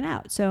figuring it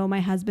out. So my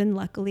husband,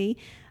 luckily,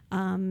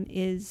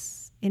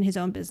 is in his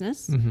own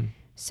business. Mm-hmm.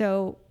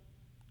 So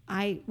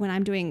when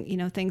I'm doing, you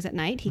know, things at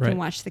night, he can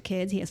watch the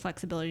kids. He has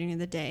flexibility during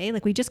the day.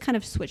 Like, we just kind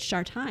of switched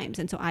our times.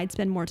 And so I'd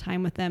spend more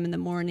time with them in the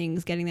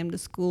mornings, getting them to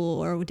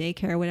school or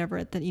daycare or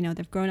whatever. That, you know,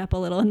 they've grown up a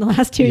little in the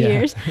last 2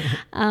 years.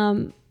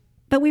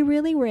 But we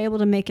really were able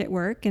to make it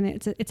work. And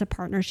it's a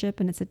partnership,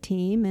 and it's a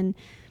team. And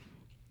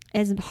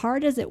as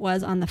hard as it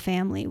was on the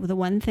family, the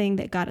one thing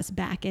that got us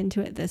back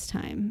into it this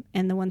time,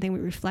 and the one thing we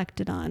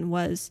reflected on,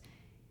 was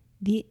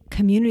the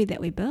community that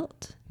we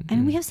built. Mm-hmm.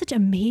 And we have such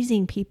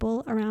amazing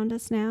people around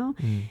us now.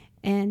 Mm.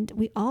 And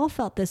we all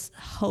felt this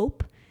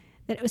hope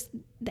that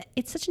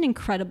it's such an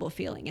incredible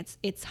feeling.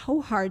 It's so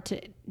hard to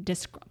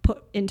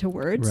put into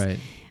words. Right.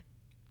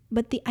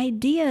 But the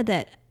idea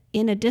that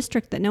in a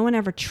district that no one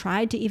ever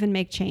tried to even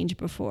make change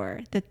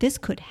before, that this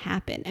could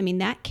happen. I mean,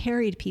 that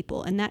carried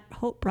people, and that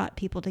hope brought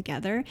people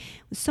together.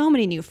 So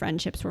many new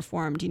friendships were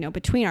formed, you know,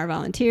 between our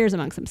volunteers,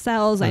 amongst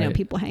themselves. Right. I know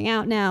people hang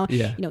out now,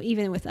 you know,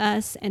 even with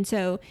us. And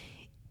so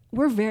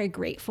we're very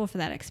grateful for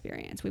that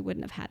experience. We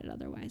wouldn't have had it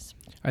otherwise.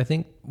 I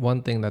think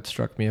one thing that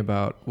struck me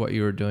about what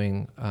you were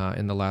doing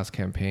in the last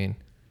campaign,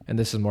 and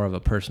this is more of a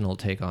personal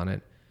take on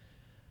it,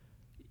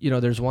 you know,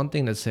 there's one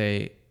thing to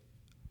say,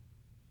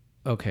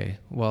 okay,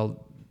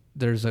 well,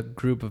 there's a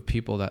group of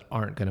people that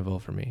aren't going to vote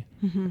for me.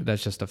 Mm-hmm.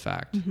 That's just a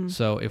fact. Mm-hmm.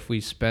 So if we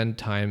spend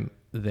time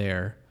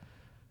there,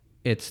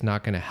 it's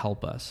not going to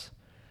help us.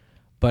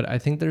 But I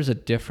think there's a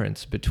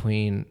difference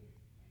between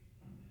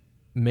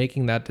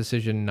making that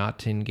decision not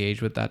to engage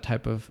with that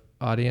type of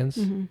audience,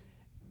 mm-hmm.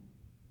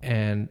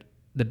 and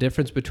the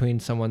difference between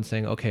someone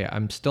saying, okay,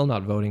 I'm still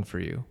not voting for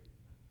you,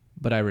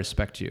 but I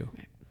respect you.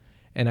 Right.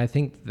 And I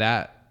think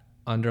that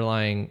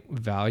underlying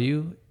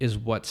value is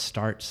what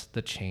starts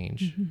the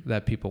change mm-hmm.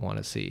 that people want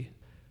to see.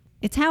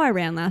 It's how I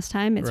ran last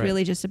time. It's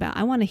really just about,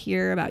 I want to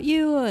hear about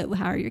you.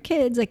 How are your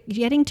kids? Like,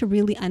 getting to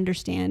really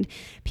understand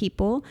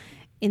people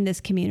in this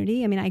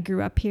community. I mean, I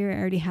grew up here. I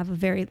already have a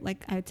very,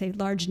 like, I would say,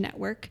 large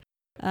network.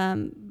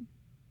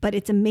 But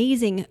it's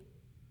amazing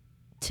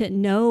to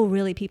know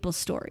really people's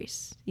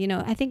stories. You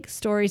know, I think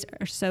stories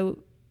are so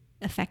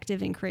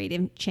effective in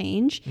creating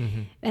change,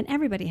 mm-hmm. and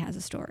everybody has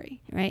a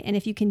story, right? And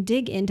if you can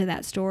dig into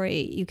that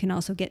story, you can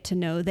also get to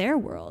know their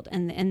world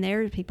and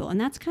their people. And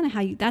that's kind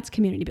of that's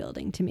community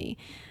building to me.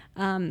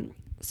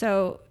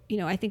 So, you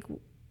know, I think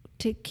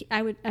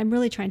I'm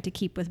really trying to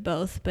keep with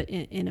both, but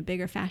in a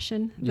bigger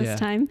fashion this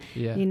time.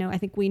 Yeah. You know, I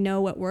think we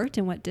know what worked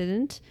and what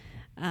didn't.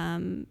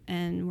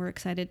 And we're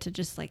excited to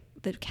just like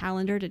the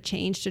calendar to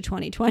change to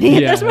 2020 at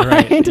this point.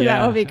 Right.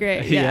 That would be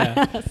great.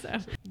 Yeah. So.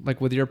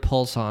 Like, with your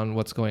pulse on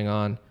what's going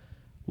on,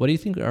 what do you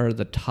think are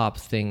the top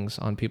things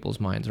on people's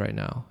minds right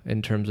now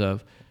in terms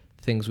of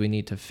things we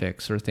need to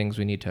fix or things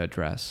we need to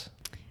address?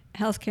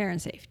 healthcare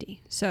and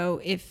safety.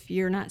 So if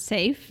you're not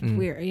safe,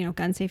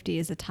 gun safety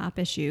is a top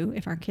issue.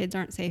 If our kids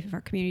aren't safe, if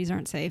our communities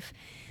aren't safe,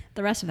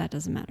 the rest of that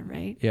doesn't matter,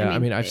 right? Yeah, I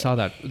mean, I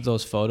saw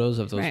those photos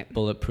of those Right.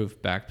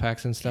 bulletproof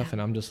backpacks and stuff,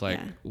 and I'm just like,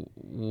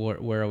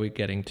 where are we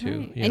getting to?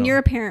 Right. And you're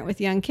a parent with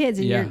young kids,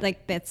 and Yeah. you're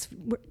like,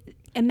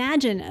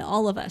 imagine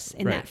all of us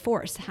in Right. that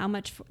force, how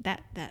much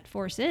that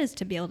force is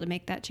to be able to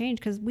make that change,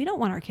 because we don't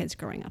want our kids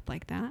growing up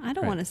like that. I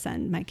don't Right. want to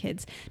send my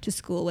kids to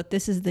school with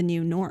this is the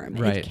new norm.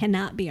 Right. It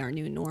cannot be our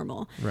new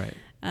normal. Right.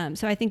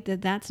 So I think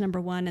that's number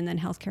one, and then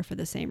healthcare for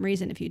the same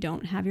reason. If you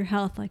don't have your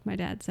health, like my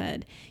dad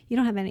said, you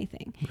don't have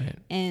anything. Right.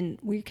 And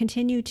we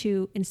continue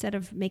to, instead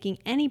of making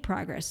any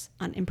progress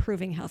on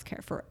improving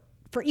healthcare for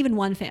even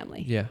one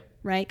family, Yeah.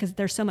 right? Because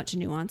there's so much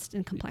nuance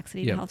and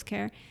complexity Yep. to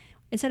healthcare.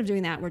 Instead of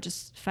doing that, we're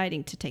just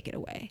fighting to take it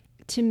away.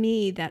 To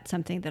me, that's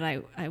something that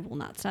I will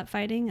not stop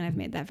fighting, and I've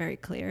made that very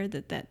clear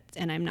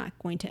and I'm not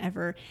going to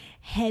ever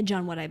hedge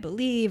on what I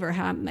believe or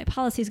how my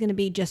policy is going to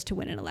be just to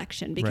win an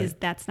election, because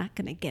Right. that's not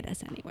going to get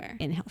us anywhere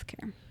in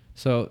healthcare.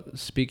 So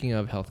speaking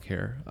of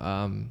healthcare,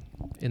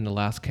 in the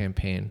last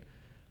campaign,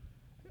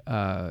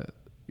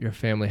 your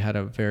family had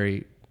a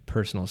very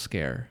personal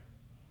scare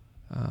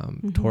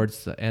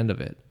towards the end of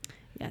it.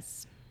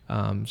 Yes.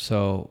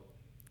 So,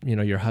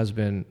 your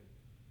husband,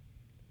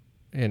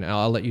 and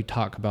I'll let you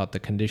talk about the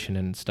condition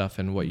and stuff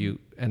and what you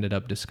ended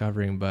up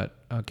discovering, but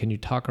can you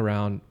talk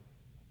around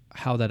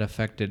how that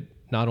affected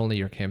not only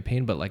your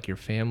campaign, but like your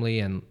family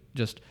and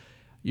just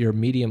your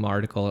Medium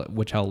article,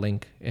 which I'll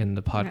link in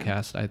the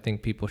podcast. I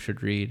think people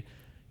should read.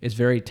 Is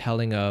very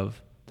telling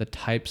of the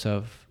types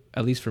of,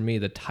 at least for me,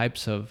 the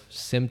types of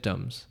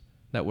symptoms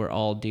that we're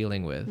all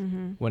dealing with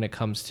when it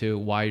comes to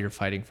why you're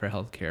fighting for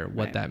healthcare,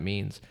 what Right. that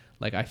means.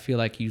 Like, I feel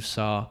like you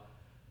saw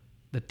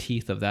the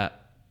teeth of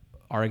that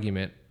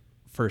argument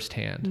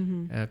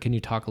firsthand. Can you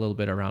talk a little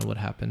bit around what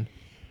happened?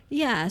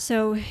 Yeah.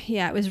 So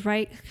it was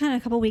right kind of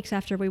a couple weeks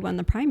after we won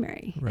the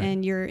primary, Right.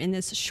 and you're in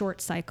this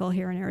short cycle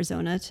here in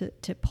Arizona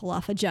to pull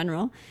off a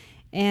general,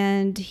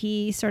 and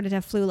he started to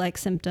have flu-like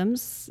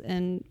symptoms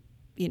and,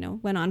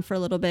 went on for a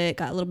little bit,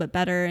 got a little bit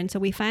better. And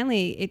so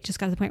it just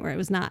got to the point where it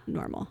was not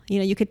normal.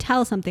 You could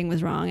tell something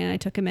was wrong, and I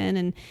took him in,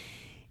 and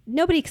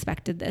nobody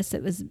expected this.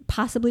 It was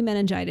possibly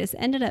meningitis.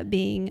 Ended up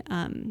being,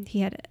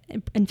 he had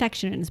an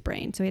infection in his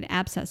brain. So he had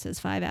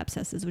 5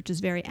 abscesses, which is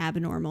very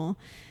abnormal.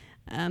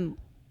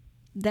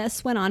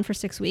 This went on for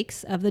 6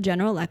 weeks of the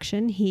general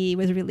election. He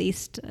was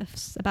released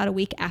about a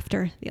week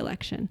after the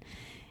election,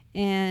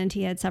 and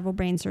he had several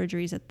brain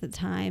surgeries at the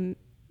time.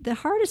 The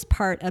hardest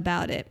part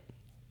about it,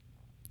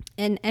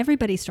 and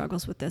everybody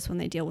struggles with this when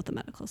they deal with the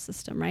medical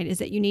system, right, is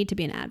that you need to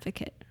be an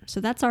advocate. So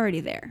that's already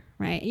there,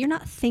 right? You're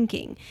not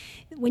thinking.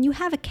 When you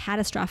have a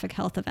catastrophic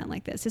health event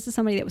like this is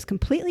somebody that was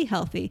completely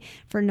healthy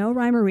for no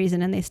rhyme or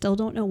reason, and they still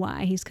don't know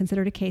why. He's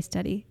considered a case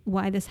study,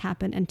 why this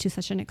happened, and to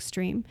such an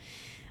extreme.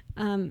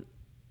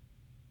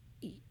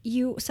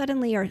 You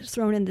suddenly are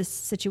thrown in this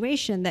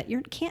situation that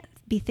you can't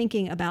be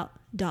thinking about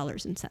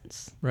dollars and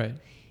cents. Right.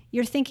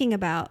 You're thinking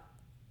about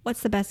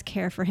what's the best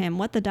care for him,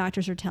 what the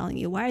doctors are telling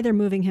you, why are they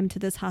moving him to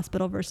this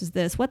hospital versus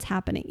this, what's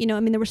happening.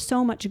 There was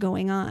so much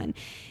going on.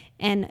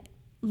 And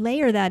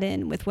layer that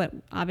in with what,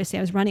 obviously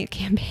I was running a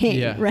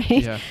campaign, right?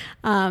 Yeah.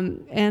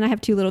 And I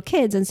have 2 little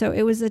kids. And so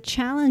it was a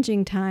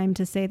challenging time,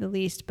 to say the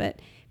least. But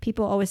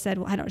people always said,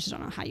 well, I just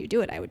don't know how you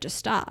do it. I would just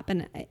stop.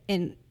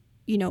 And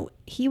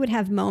he would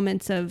have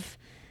moments of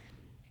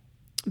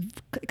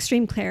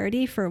extreme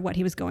clarity for what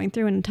he was going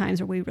through, and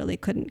times where we really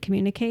couldn't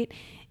communicate.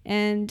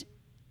 And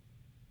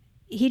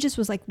he just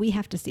was like, we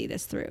have to see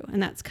this through.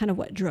 And that's kind of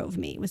what drove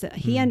me, was that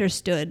he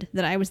understood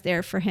that I was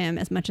there for him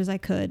as much as I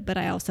could, but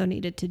I also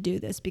needed to do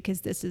this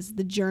because this is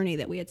the journey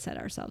that we had set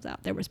ourselves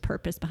out. There was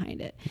purpose behind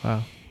it.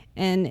 Wow.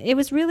 And it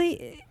was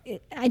really,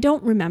 I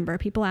don't remember.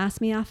 People ask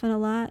me often a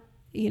lot,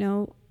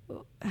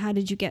 how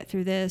did you get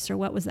through this, or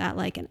what was that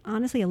like? And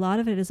honestly, a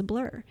lot of it is a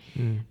blur.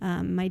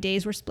 My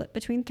days were split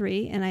between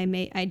 3, and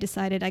I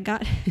decided I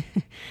got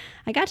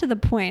to the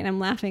point. I'm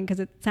laughing because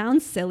it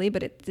sounds silly,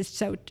 but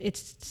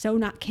it's so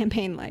not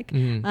campaign like.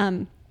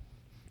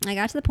 I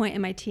got to the point,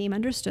 and my team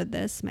understood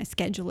this. My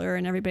scheduler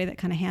and everybody that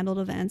kind of handled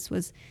events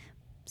was,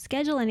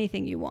 schedule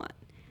anything you want.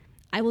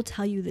 I will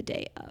tell you the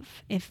day of,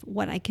 if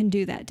what I can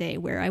do that day,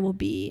 where I will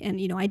be.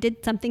 And I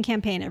did something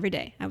campaign every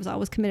day. I was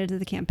always committed to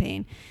the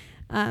campaign.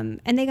 And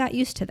they got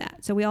used to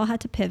that. So we all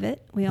had to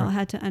pivot. We all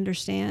had to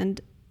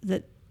understand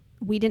that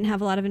we didn't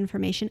have a lot of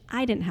information.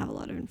 I didn't have a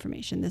lot of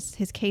information.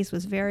 His case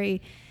was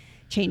very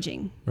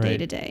changing day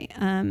to day.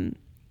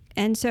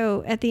 And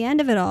so at the end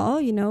of it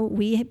all,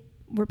 we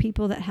were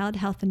people that had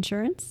health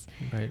insurance,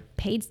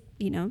 paid,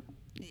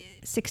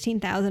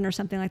 $16,000 or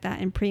something like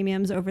that in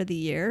premiums over the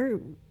year,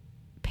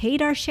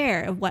 paid our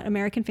share of what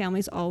American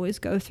families always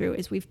go through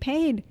is we've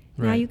paid.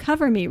 Now you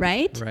cover me,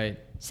 right? Right.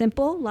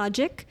 Simple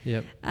logic.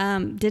 Yep.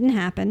 Didn't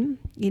happen.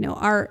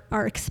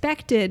 Our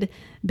expected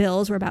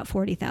bills were about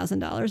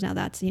 $40,000. Now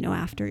that's,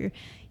 after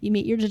you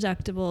meet your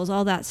deductibles,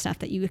 all that stuff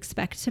that you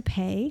expect to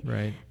pay.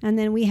 Right. And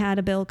then we had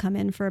a bill come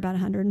in for about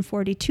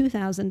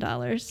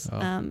 $142,000.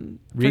 Oh.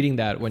 Reading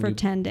that for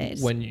 10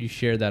 days. When you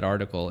shared that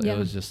article, Yeah. it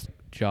was just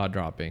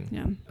jaw-dropping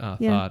Yeah.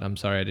 thought. I'm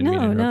sorry, I didn't mean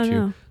to interrupt you.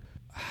 No.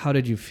 How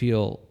did you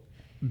feel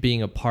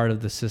being a part of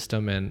the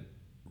system and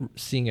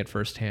seeing it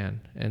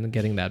firsthand and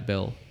getting that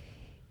bill?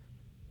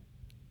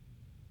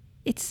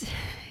 It's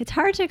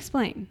hard to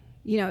explain.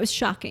 It was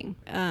shocking.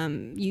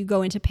 You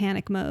go into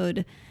panic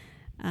mode.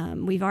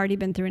 We've already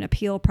been through an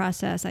appeal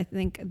process. I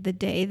think the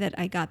day that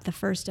I got the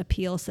first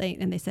appeal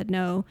and they said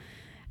no,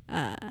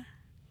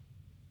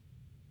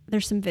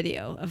 there's some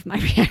video of my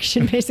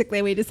reaction.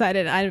 Basically, we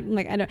decided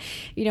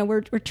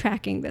we're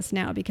tracking this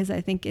now because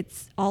I think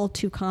it's all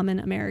too common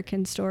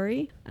American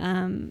story.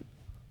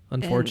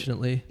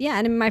 Unfortunately.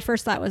 And my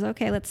first thought was,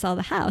 okay, let's sell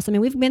the house. I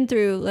mean, we've been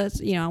through,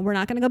 we're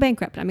not going to go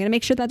bankrupt. I'm going to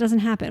make sure that doesn't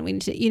happen. We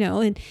need to,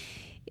 and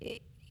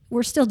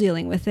we're still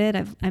dealing with it.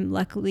 I'm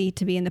lucky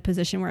to be in the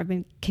position where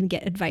can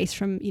get advice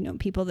from,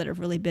 people that have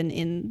really been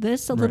in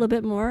this a little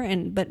bit more.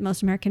 But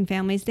most American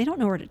families, they don't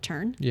know where to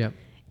turn. Yeah.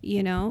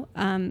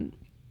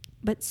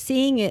 But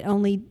seeing it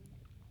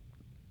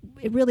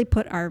it really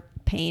put our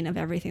pain of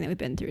everything that we've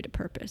been through to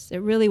purpose. It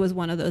really was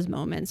one of those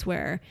moments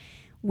where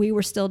we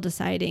were still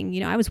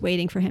deciding, I was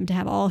waiting for him to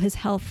have all his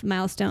health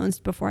milestones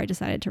before I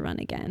decided to run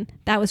again.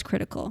 That was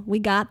critical. We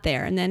got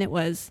there and then it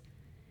was,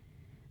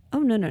 oh,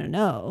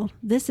 no.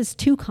 This is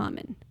too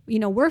common.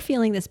 We're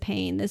feeling this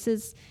pain. This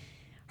is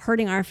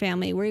hurting our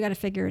family. We got to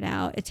figure it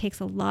out. It takes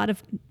a lot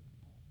of,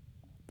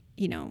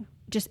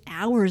 just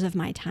hours of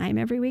my time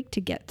every week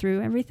to get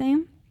through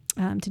everything,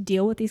 to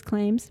deal with these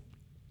claims.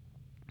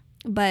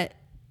 But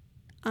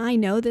I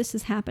know this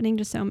is happening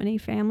to so many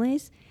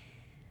families.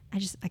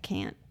 I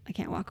can't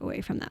walk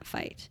away from that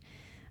fight.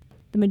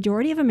 The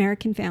majority of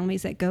American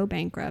families that go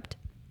bankrupt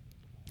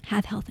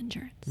have health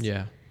insurance.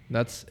 Yeah.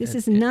 This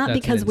is not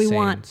because we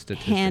want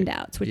statistic.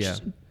 Handouts, which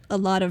a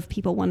lot of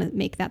people want to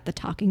make that the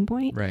talking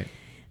point. Right.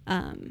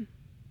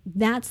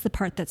 That's the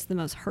part that's the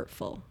most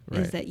hurtful,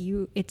 is that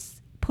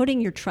it's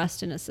putting your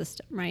trust in a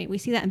system, right? We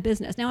see that in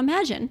business. Now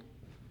imagine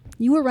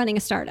you were running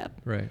a startup.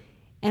 Right.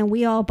 And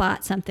we all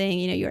bought something,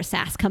 you're a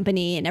SaaS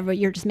company and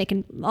you're just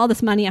making all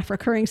this money off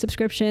recurring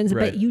subscriptions,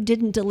 but you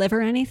didn't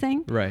deliver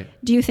anything. Right.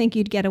 Do you think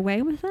you'd get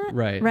away with that?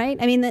 Right. Right.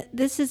 I mean,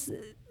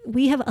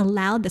 we have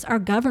allowed this. Our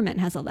government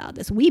has allowed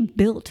this. We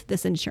built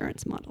this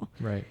insurance model.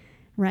 Right.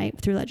 Right.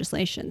 Through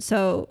legislation.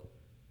 So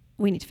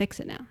we need to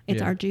fix it now.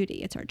 It's our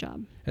duty. It's our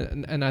job.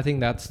 And I think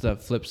that's the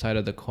flip side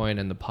of the coin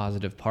and the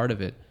positive part of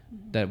it,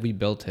 that we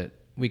built it.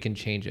 We can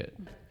change it.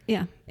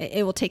 Yeah,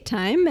 it will take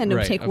time and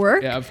it'll take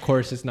work. Yeah, of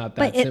course, it's not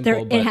that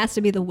simple. But it has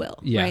to be the will,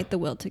 right? The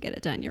will to get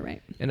it done. You're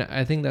right. And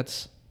I think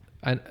that's,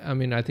 I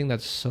think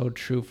that's so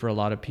true for a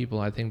lot of people.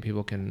 I think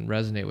people can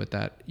resonate with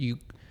that. You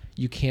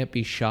can't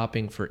be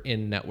shopping for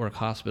in-network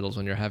hospitals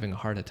when you're having a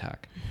heart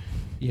attack.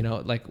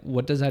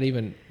 What does that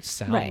even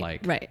sound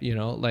like? Right.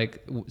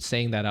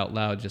 Saying that out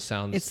loud just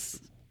sounds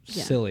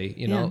silly.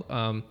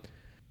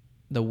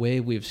 The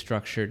way we've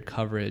structured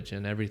coverage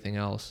and everything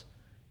else,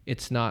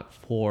 it's not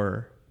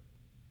for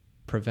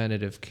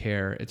preventative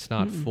care. It's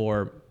not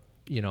for,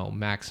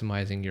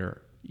 maximizing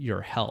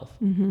your health.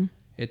 Mm-hmm.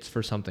 It's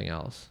for something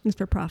else. It's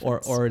for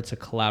profits. Or it's a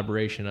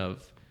collaboration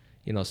of,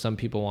 some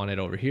people want it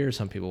over here,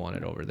 some people want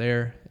it over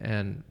there.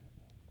 And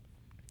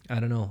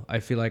I don't know. I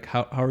feel like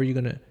how are you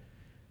going to,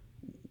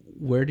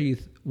 where do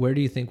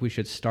you think we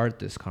should start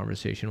this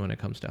conversation when it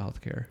comes to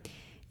healthcare?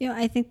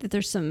 I think that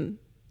there's some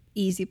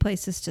easy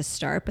places to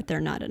start, but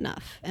they're not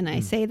enough. And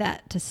I say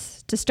that to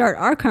start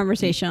our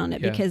conversation on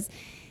it because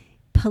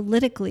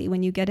politically,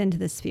 when you get into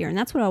this sphere, and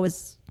that's what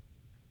is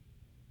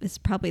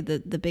probably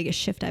the biggest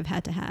shift I've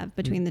had to have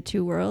between the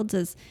two worlds,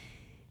 is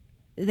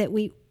that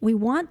we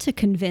want to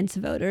convince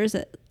voters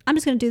that I'm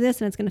just going to do this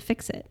and it's going to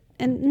fix it.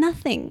 And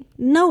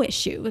no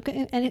issue,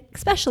 and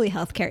especially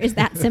healthcare, is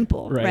that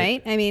simple,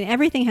 right? I mean,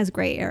 everything has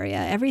gray area.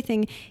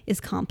 Everything is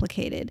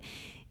complicated.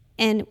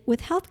 And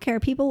with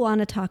healthcare, people want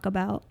to talk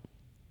about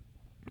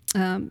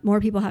more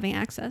people having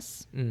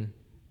access and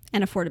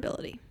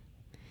affordability.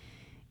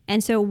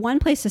 And so one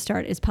place to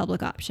start is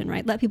public option,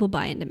 right? Let people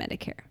buy into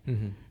Medicare.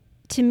 Mm-hmm.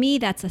 To me,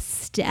 that's a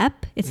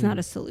step. It's not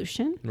a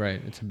solution.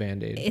 Right. It's a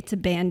Band-Aid. It's a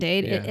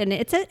Band-Aid. Yeah. And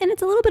it's a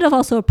little bit of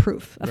also a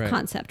proof of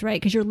concept, right?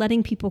 Because you're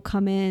letting people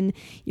come in,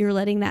 you're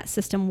letting that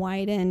system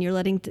widen, you're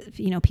letting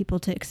people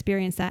to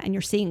experience that, and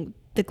you're seeing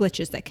the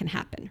glitches that can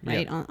happen,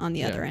 right, on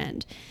the other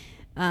end.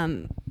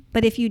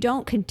 But if you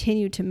don't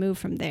continue to move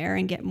from there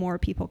and get more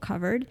people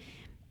covered,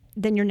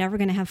 then you're never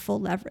going to have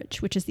full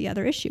leverage, which is the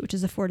other issue, which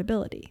is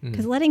affordability.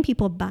 Because letting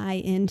people buy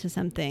into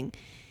something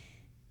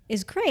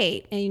is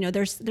great. And,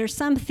 there's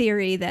some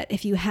theory that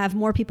if you have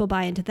more people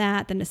buy into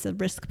that, then it's a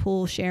risk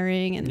pool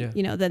sharing. And,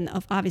 then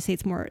obviously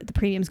it's more, the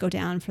premiums go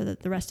down for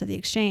the rest of the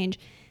exchange.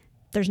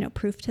 There's no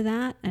proof to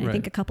that. And I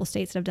think a couple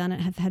states that have done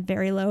it have had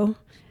very low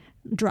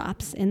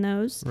drops in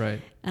those.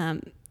 Right.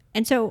 And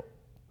so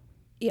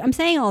I'm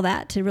saying all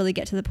that to really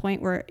get to the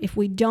point where if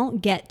we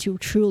don't get to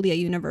truly a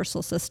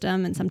universal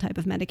system and some type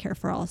of Medicare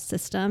for all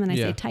system, and I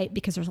say type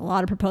because there's a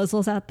lot of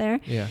proposals out there,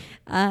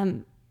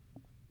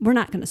 we're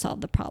not going to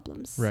solve the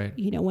problems. Right.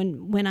 You know,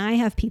 when I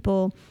have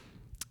people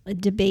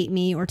debate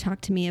me or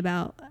talk to me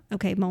about,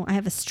 okay, Mo, I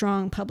have a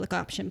strong public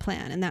option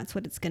plan and that's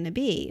what it's going to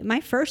be. My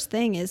first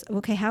thing is,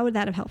 okay, how would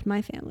that have helped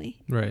my family?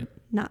 Right.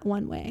 Not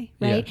one way.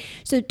 Right. Yeah.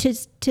 So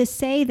to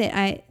say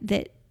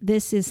that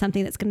this is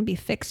something that's going to be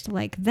fixed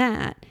like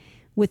that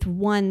with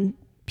one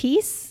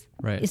piece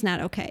is not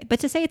okay. But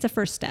to say it's a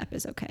first step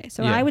is okay.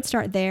 So I would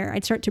start there.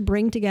 I'd start to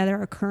bring together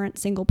our current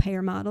single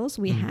payer models.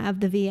 We have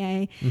the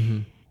VA.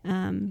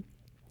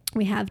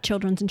 We have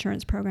Children's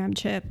Insurance Program,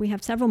 CHIP. We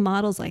have several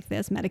models like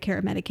this,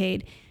 Medicare,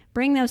 Medicaid.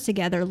 Bring those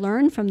together,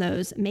 learn from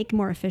those, make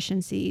more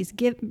efficiencies,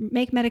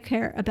 make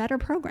Medicare a better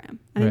program.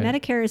 I mean,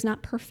 Medicare is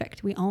not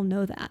perfect. We all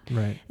know that.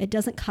 Right. It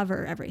doesn't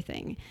cover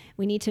everything.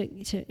 We need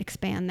to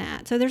expand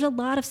that. So there's a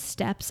lot of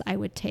steps I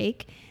would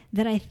take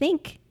that I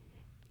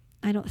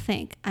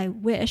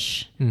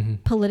wish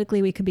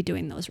politically we could be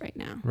doing those right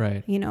now.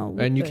 Right. You know,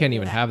 and you can't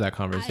even have that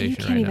conversation you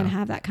can't even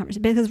have that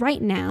conversation because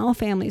right now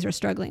families are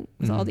struggling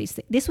with all these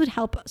things. This would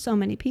help so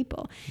many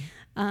people.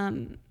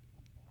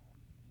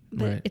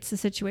 But it's the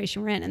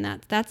situation we're in,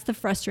 and that's the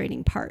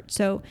frustrating part.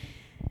 So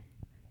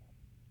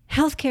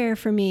healthcare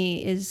for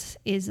me is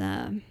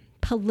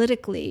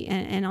politically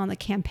and on the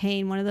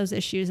campaign, one of those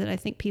issues that I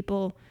think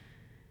people,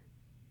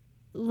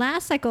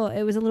 last cycle,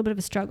 it was a little bit of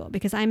a struggle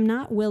because I'm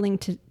not willing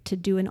to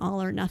do an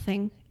all or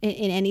nothing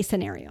in any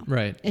scenario.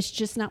 Right. It's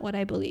just not what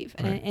I believe.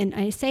 Right. And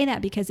I say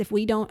that because if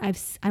we don't,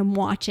 I'm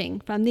watching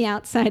from the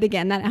outside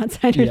again, that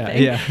outsider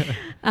thing. Yeah.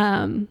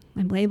 I'm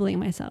labeling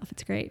myself.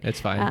 It's great.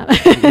 It's fine.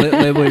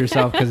 Label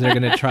yourself because they're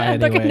going to try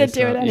anyway. They're going to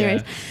do it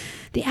anyways. Yeah.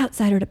 The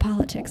outsider to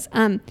politics.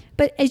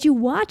 But as you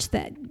watch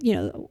that, you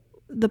know,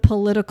 the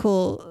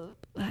political,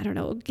 I don't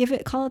know,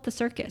 call it the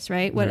circus,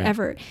 right?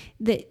 Whatever,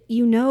 that,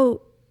 you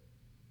know,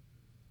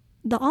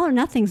 the all or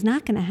nothing's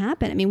not going to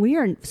happen. I mean, we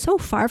are so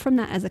far from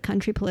that as a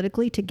country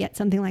politically to get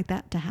something like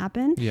that to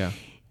happen. Yeah.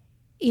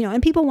 You know,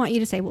 and people want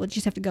you to say, well, you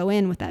just have to go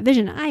in with that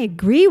vision. I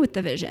agree with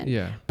the vision.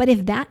 Yeah. But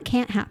if that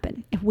can't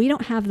happen, if we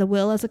don't have the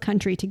will as a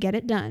country to get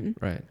it done,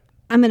 right,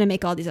 I'm going to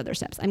make all these other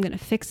steps. I'm going to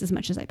fix as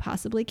much as I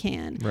possibly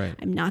can. Right.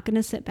 I'm not going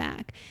to sit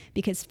back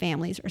because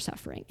families are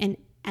suffering. And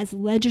as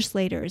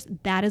legislators,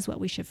 that is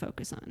what we should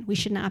focus on. We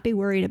should not be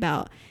worried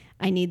about,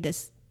 I need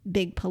this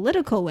big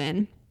political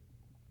win.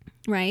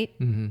 Right.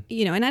 Mm-hmm.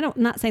 You know, and I'm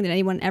not saying that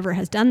anyone ever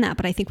has done that,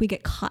 but I think we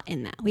get caught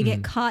in that. We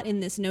get caught in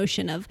this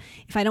notion of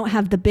if I don't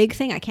have the big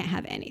thing, I can't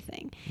have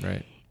anything.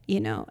 Right. You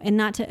know, and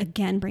not to,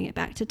 again, bring it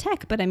back to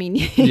tech, but I mean,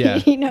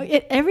 you know,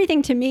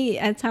 everything to me,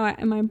 that's how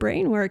my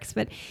brain works.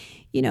 But,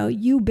 you know,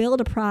 you build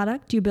a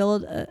product, you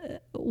build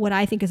what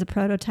I think is a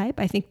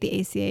prototype. I think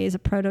the ACA is a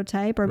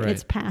prototype, or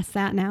it's past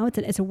that now.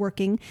 It's a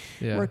working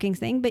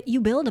thing, but you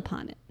build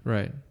upon it.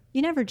 Right.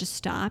 You never just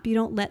stop. You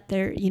don't let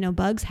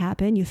bugs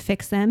happen. You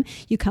fix them.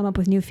 You come up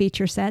with new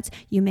feature sets.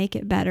 You make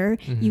it better.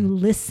 Mm-hmm. You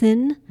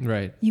listen.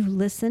 Right. You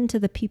listen to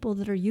the people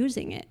that are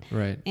using it.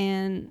 Right.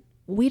 And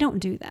we don't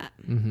do that.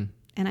 Mm-hmm.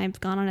 And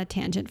I've gone on a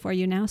tangent for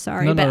you now.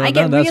 Sorry, but I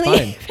get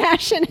really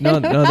passionate. No,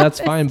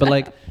 that's fine. But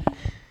like,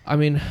 I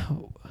mean,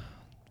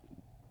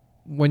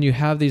 when you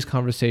have these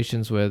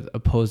conversations with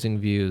opposing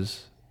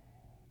views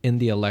in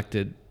the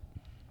elected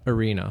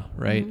arena,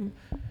 right?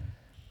 Mm-hmm.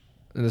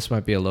 And this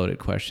might be a loaded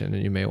question,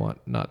 and you may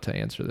want not to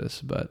answer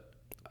this, but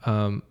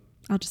I'll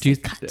just say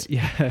cut.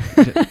 Yeah,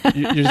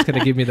 you're just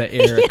gonna give me the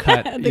air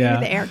cut. Give me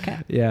the air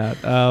cut.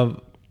 Yeah.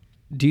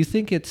 Do you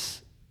think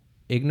it's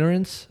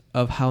ignorance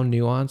of how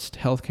nuanced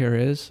healthcare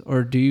is,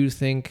 or do you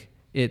think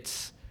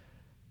it's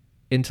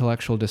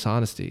intellectual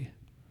dishonesty,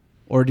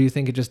 or do you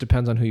think it just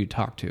depends on who you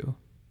talk to?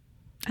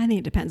 I think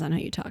it depends on who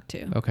you talk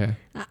to. Okay.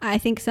 I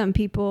think some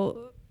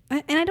people,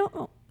 and I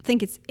don't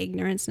think it's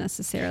ignorance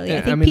necessarily. Yeah,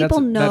 I think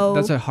people know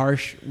that's a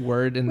harsh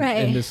word in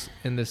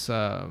this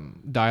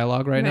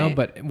dialogue right now.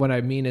 But what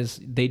I mean is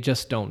they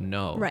just don't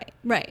know.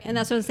 Right. And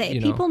that's what I'm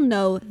saying. People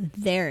know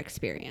their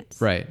experience.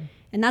 Right.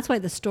 And that's why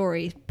the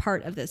story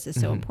part of this is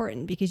so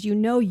important, because you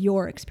know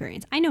your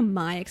experience. I know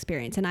my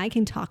experience, and I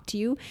can talk to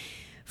you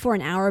for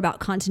an hour about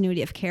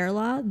continuity of care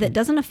law that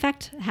doesn't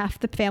affect half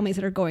the families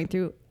that are going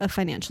through a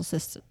financial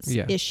systems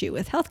issue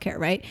with healthcare,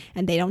 right?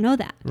 And they don't know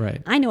that.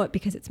 Right. I know it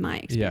because it's my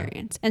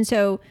experience. Yeah. And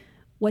so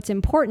what's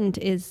important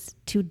is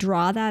to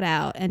draw that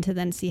out and to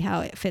then see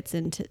how it fits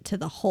into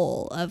the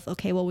whole of,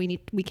 okay, well, we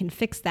can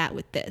fix that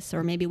with this,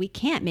 or maybe we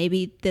can't.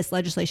 Maybe this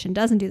legislation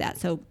doesn't do that.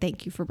 So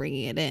thank you for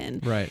bringing it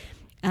in. Right.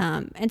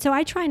 And so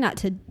I try not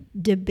to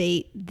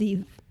debate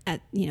at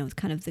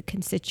kind of the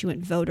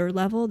constituent voter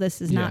level. This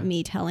is not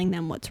me telling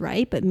them what's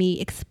right, but me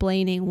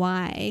explaining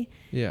why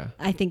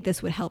I think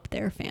this would help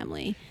their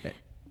family.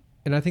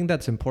 And I think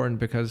that's important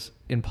because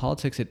in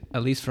politics,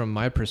 at least from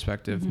my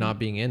perspective, not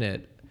being in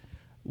it,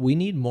 we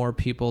need more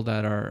people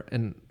that are,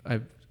 and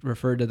I've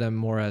referred to them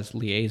more as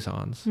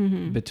liaisons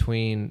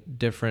between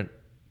different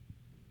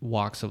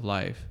walks of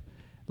life.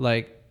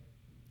 Like,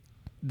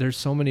 there's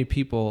so many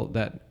people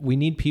that we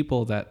need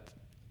people that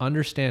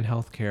understand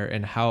healthcare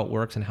and how it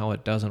works and how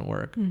it doesn't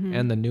work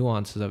and the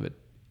nuances of it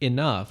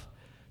enough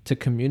to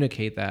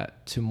communicate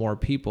that to more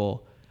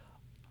people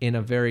in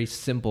a very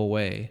simple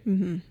way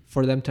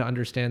for them to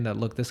understand that,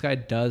 look, this guy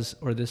does,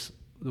 or this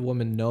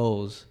woman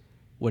knows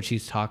what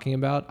she's talking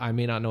about. I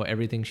may not know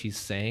everything she's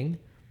saying,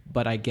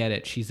 but I get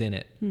it. She's in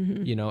it,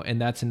 you know, and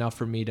that's enough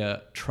for me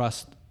to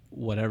trust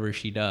whatever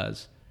she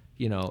does,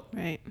 you know,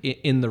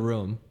 in the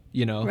room,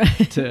 you know,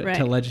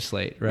 to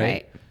legislate.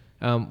 Right.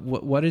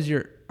 What is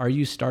are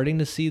you starting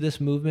to see this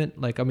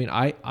movement? Like, I mean,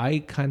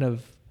 I kind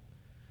of,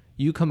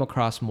 you come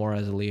across more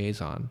as a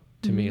liaison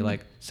to me,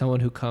 like someone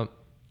who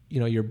you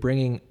know, you're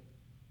bringing,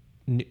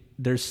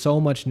 there's so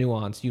much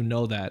nuance, you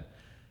know that,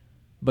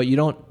 but you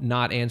don't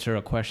not answer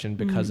a question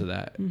because of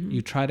that.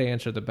 You try to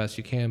answer the best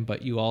you can,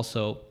 but you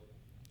also,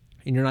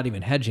 and you're not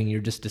even hedging,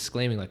 you're just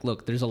disclaiming like,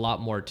 look, there's a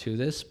lot more to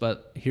this,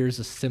 but here's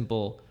a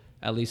simple,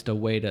 at least a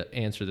way to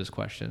answer this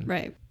question.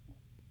 Right.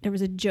 There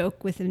was a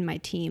joke within my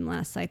team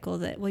last cycle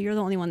that, well, you're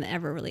the only one that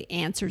ever really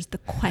answers the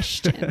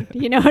question.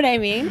 You know what I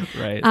mean?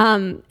 Right.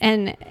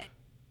 And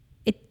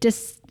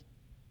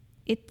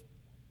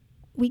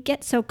we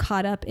get so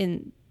caught up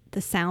in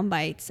the sound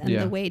bites and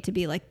the way to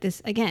be like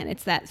this. Again,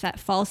 it's that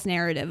false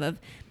narrative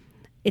of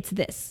it's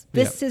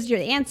this is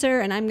your answer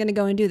and I'm going to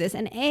go and do this.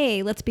 And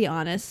let's be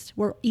honest,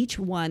 we're each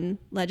one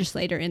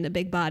legislator in the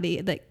big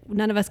body, that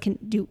none of us can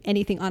do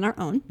anything on our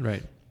own.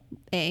 Right.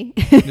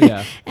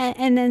 Yeah.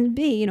 and then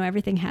B, you know,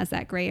 everything has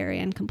that gray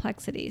area and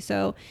complexity.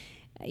 So,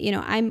 you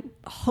know, I'm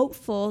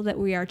hopeful that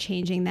we are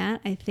changing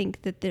that. I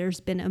think that there's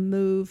been a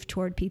move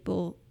toward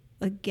people,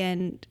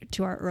 again,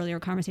 to our earlier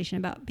conversation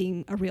about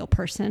being a real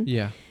person.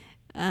 Yeah.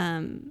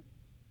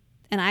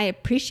 And I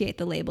appreciate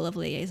the label of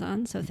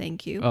liaison, so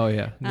thank you. Oh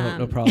yeah,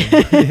 no problem.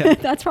 Yeah.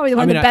 That's probably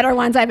one of the better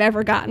ones I've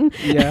ever gotten.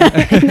 Yeah.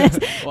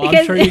 Well,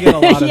 I'm sure you get a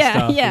lot of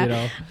stuff. Yeah. You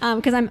know,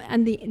 because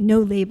I'm the no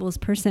labels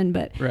person,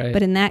 but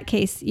in that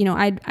case, you know,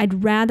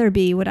 I'd rather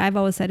be, what I've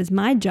always said is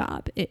my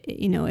job.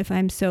 You know, if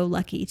I'm so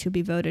lucky to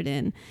be voted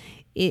in,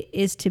 it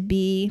is to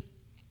be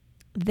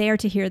there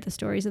to hear the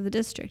stories of the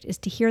district, is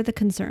to hear the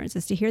concerns,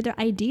 is to hear their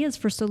ideas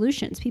for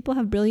solutions. People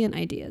have brilliant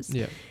ideas.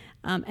 Yeah.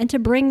 And to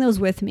bring those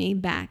with me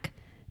back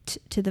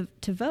to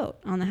vote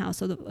on the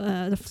House, or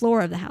the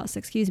floor of the House,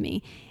 excuse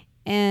me.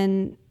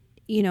 And,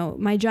 you know,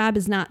 my job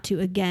is not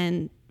to,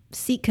 again,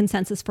 seek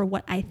consensus for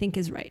what I think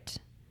is right.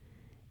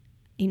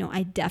 You know,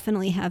 I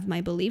definitely have my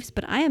beliefs,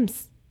 but I am,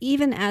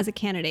 even as a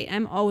candidate,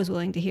 I'm always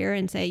willing to hear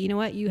and say, you know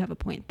what, you have a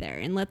point there.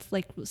 And let's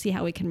see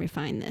how we can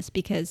refine this,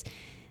 because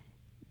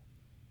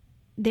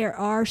there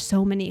are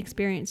so many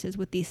experiences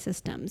with these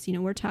systems. You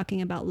know, we're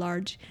talking about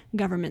large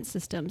government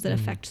systems that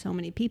affect so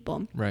many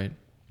people. Right.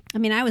 I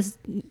mean, I was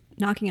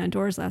knocking on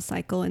doors last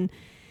cycle, and we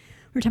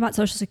were talking about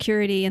Social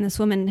Security, and this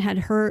woman had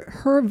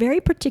her very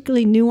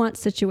particularly nuanced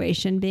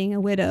situation, being a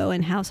widow,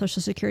 and how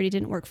Social Security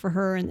didn't work for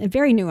her, and a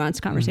very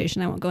nuanced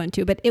conversation I won't go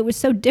into, but it was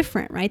so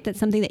different, right? That's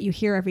something that you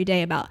hear every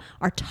day about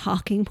our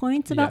talking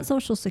points about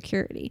Social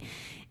Security.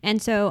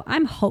 And so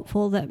I'm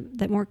hopeful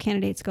that more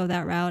candidates go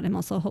that route. I'm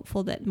also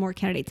hopeful that more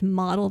candidates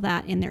model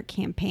that in their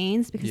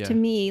campaigns, because to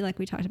me, like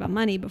we talked about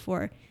money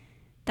before,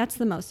 that's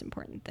the most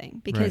important thing,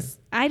 because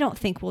I don't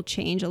think we'll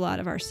change a lot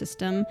of our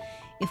system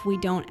if we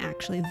don't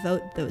actually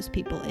vote those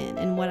people in.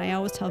 And what I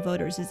always tell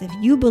voters is, if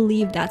you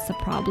believe that's the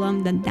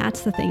problem, then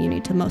that's the thing you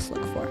need to most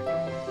look for.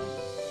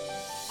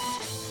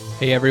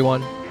 Hey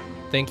everyone,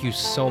 thank you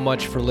so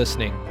much for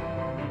listening.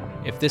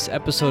 If this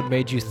episode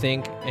made you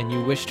think and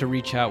you wish to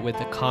reach out with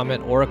a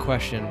comment or a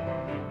question,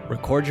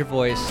 record your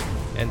voice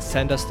and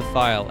send us the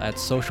file at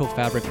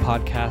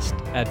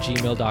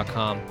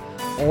socialfabricpodcast@gmail.com,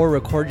 or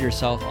record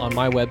yourself on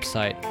my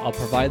website. I'll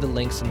provide the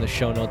links in the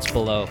show notes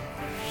below.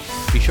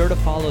 Be sure to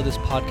follow this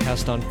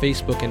podcast on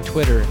Facebook and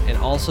Twitter, and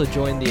also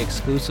join the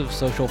exclusive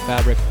Social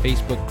Fabric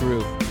Facebook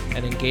group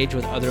and engage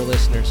with other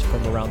listeners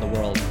from around the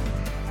world.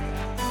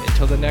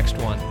 Until the next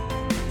one,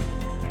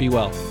 be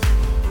well.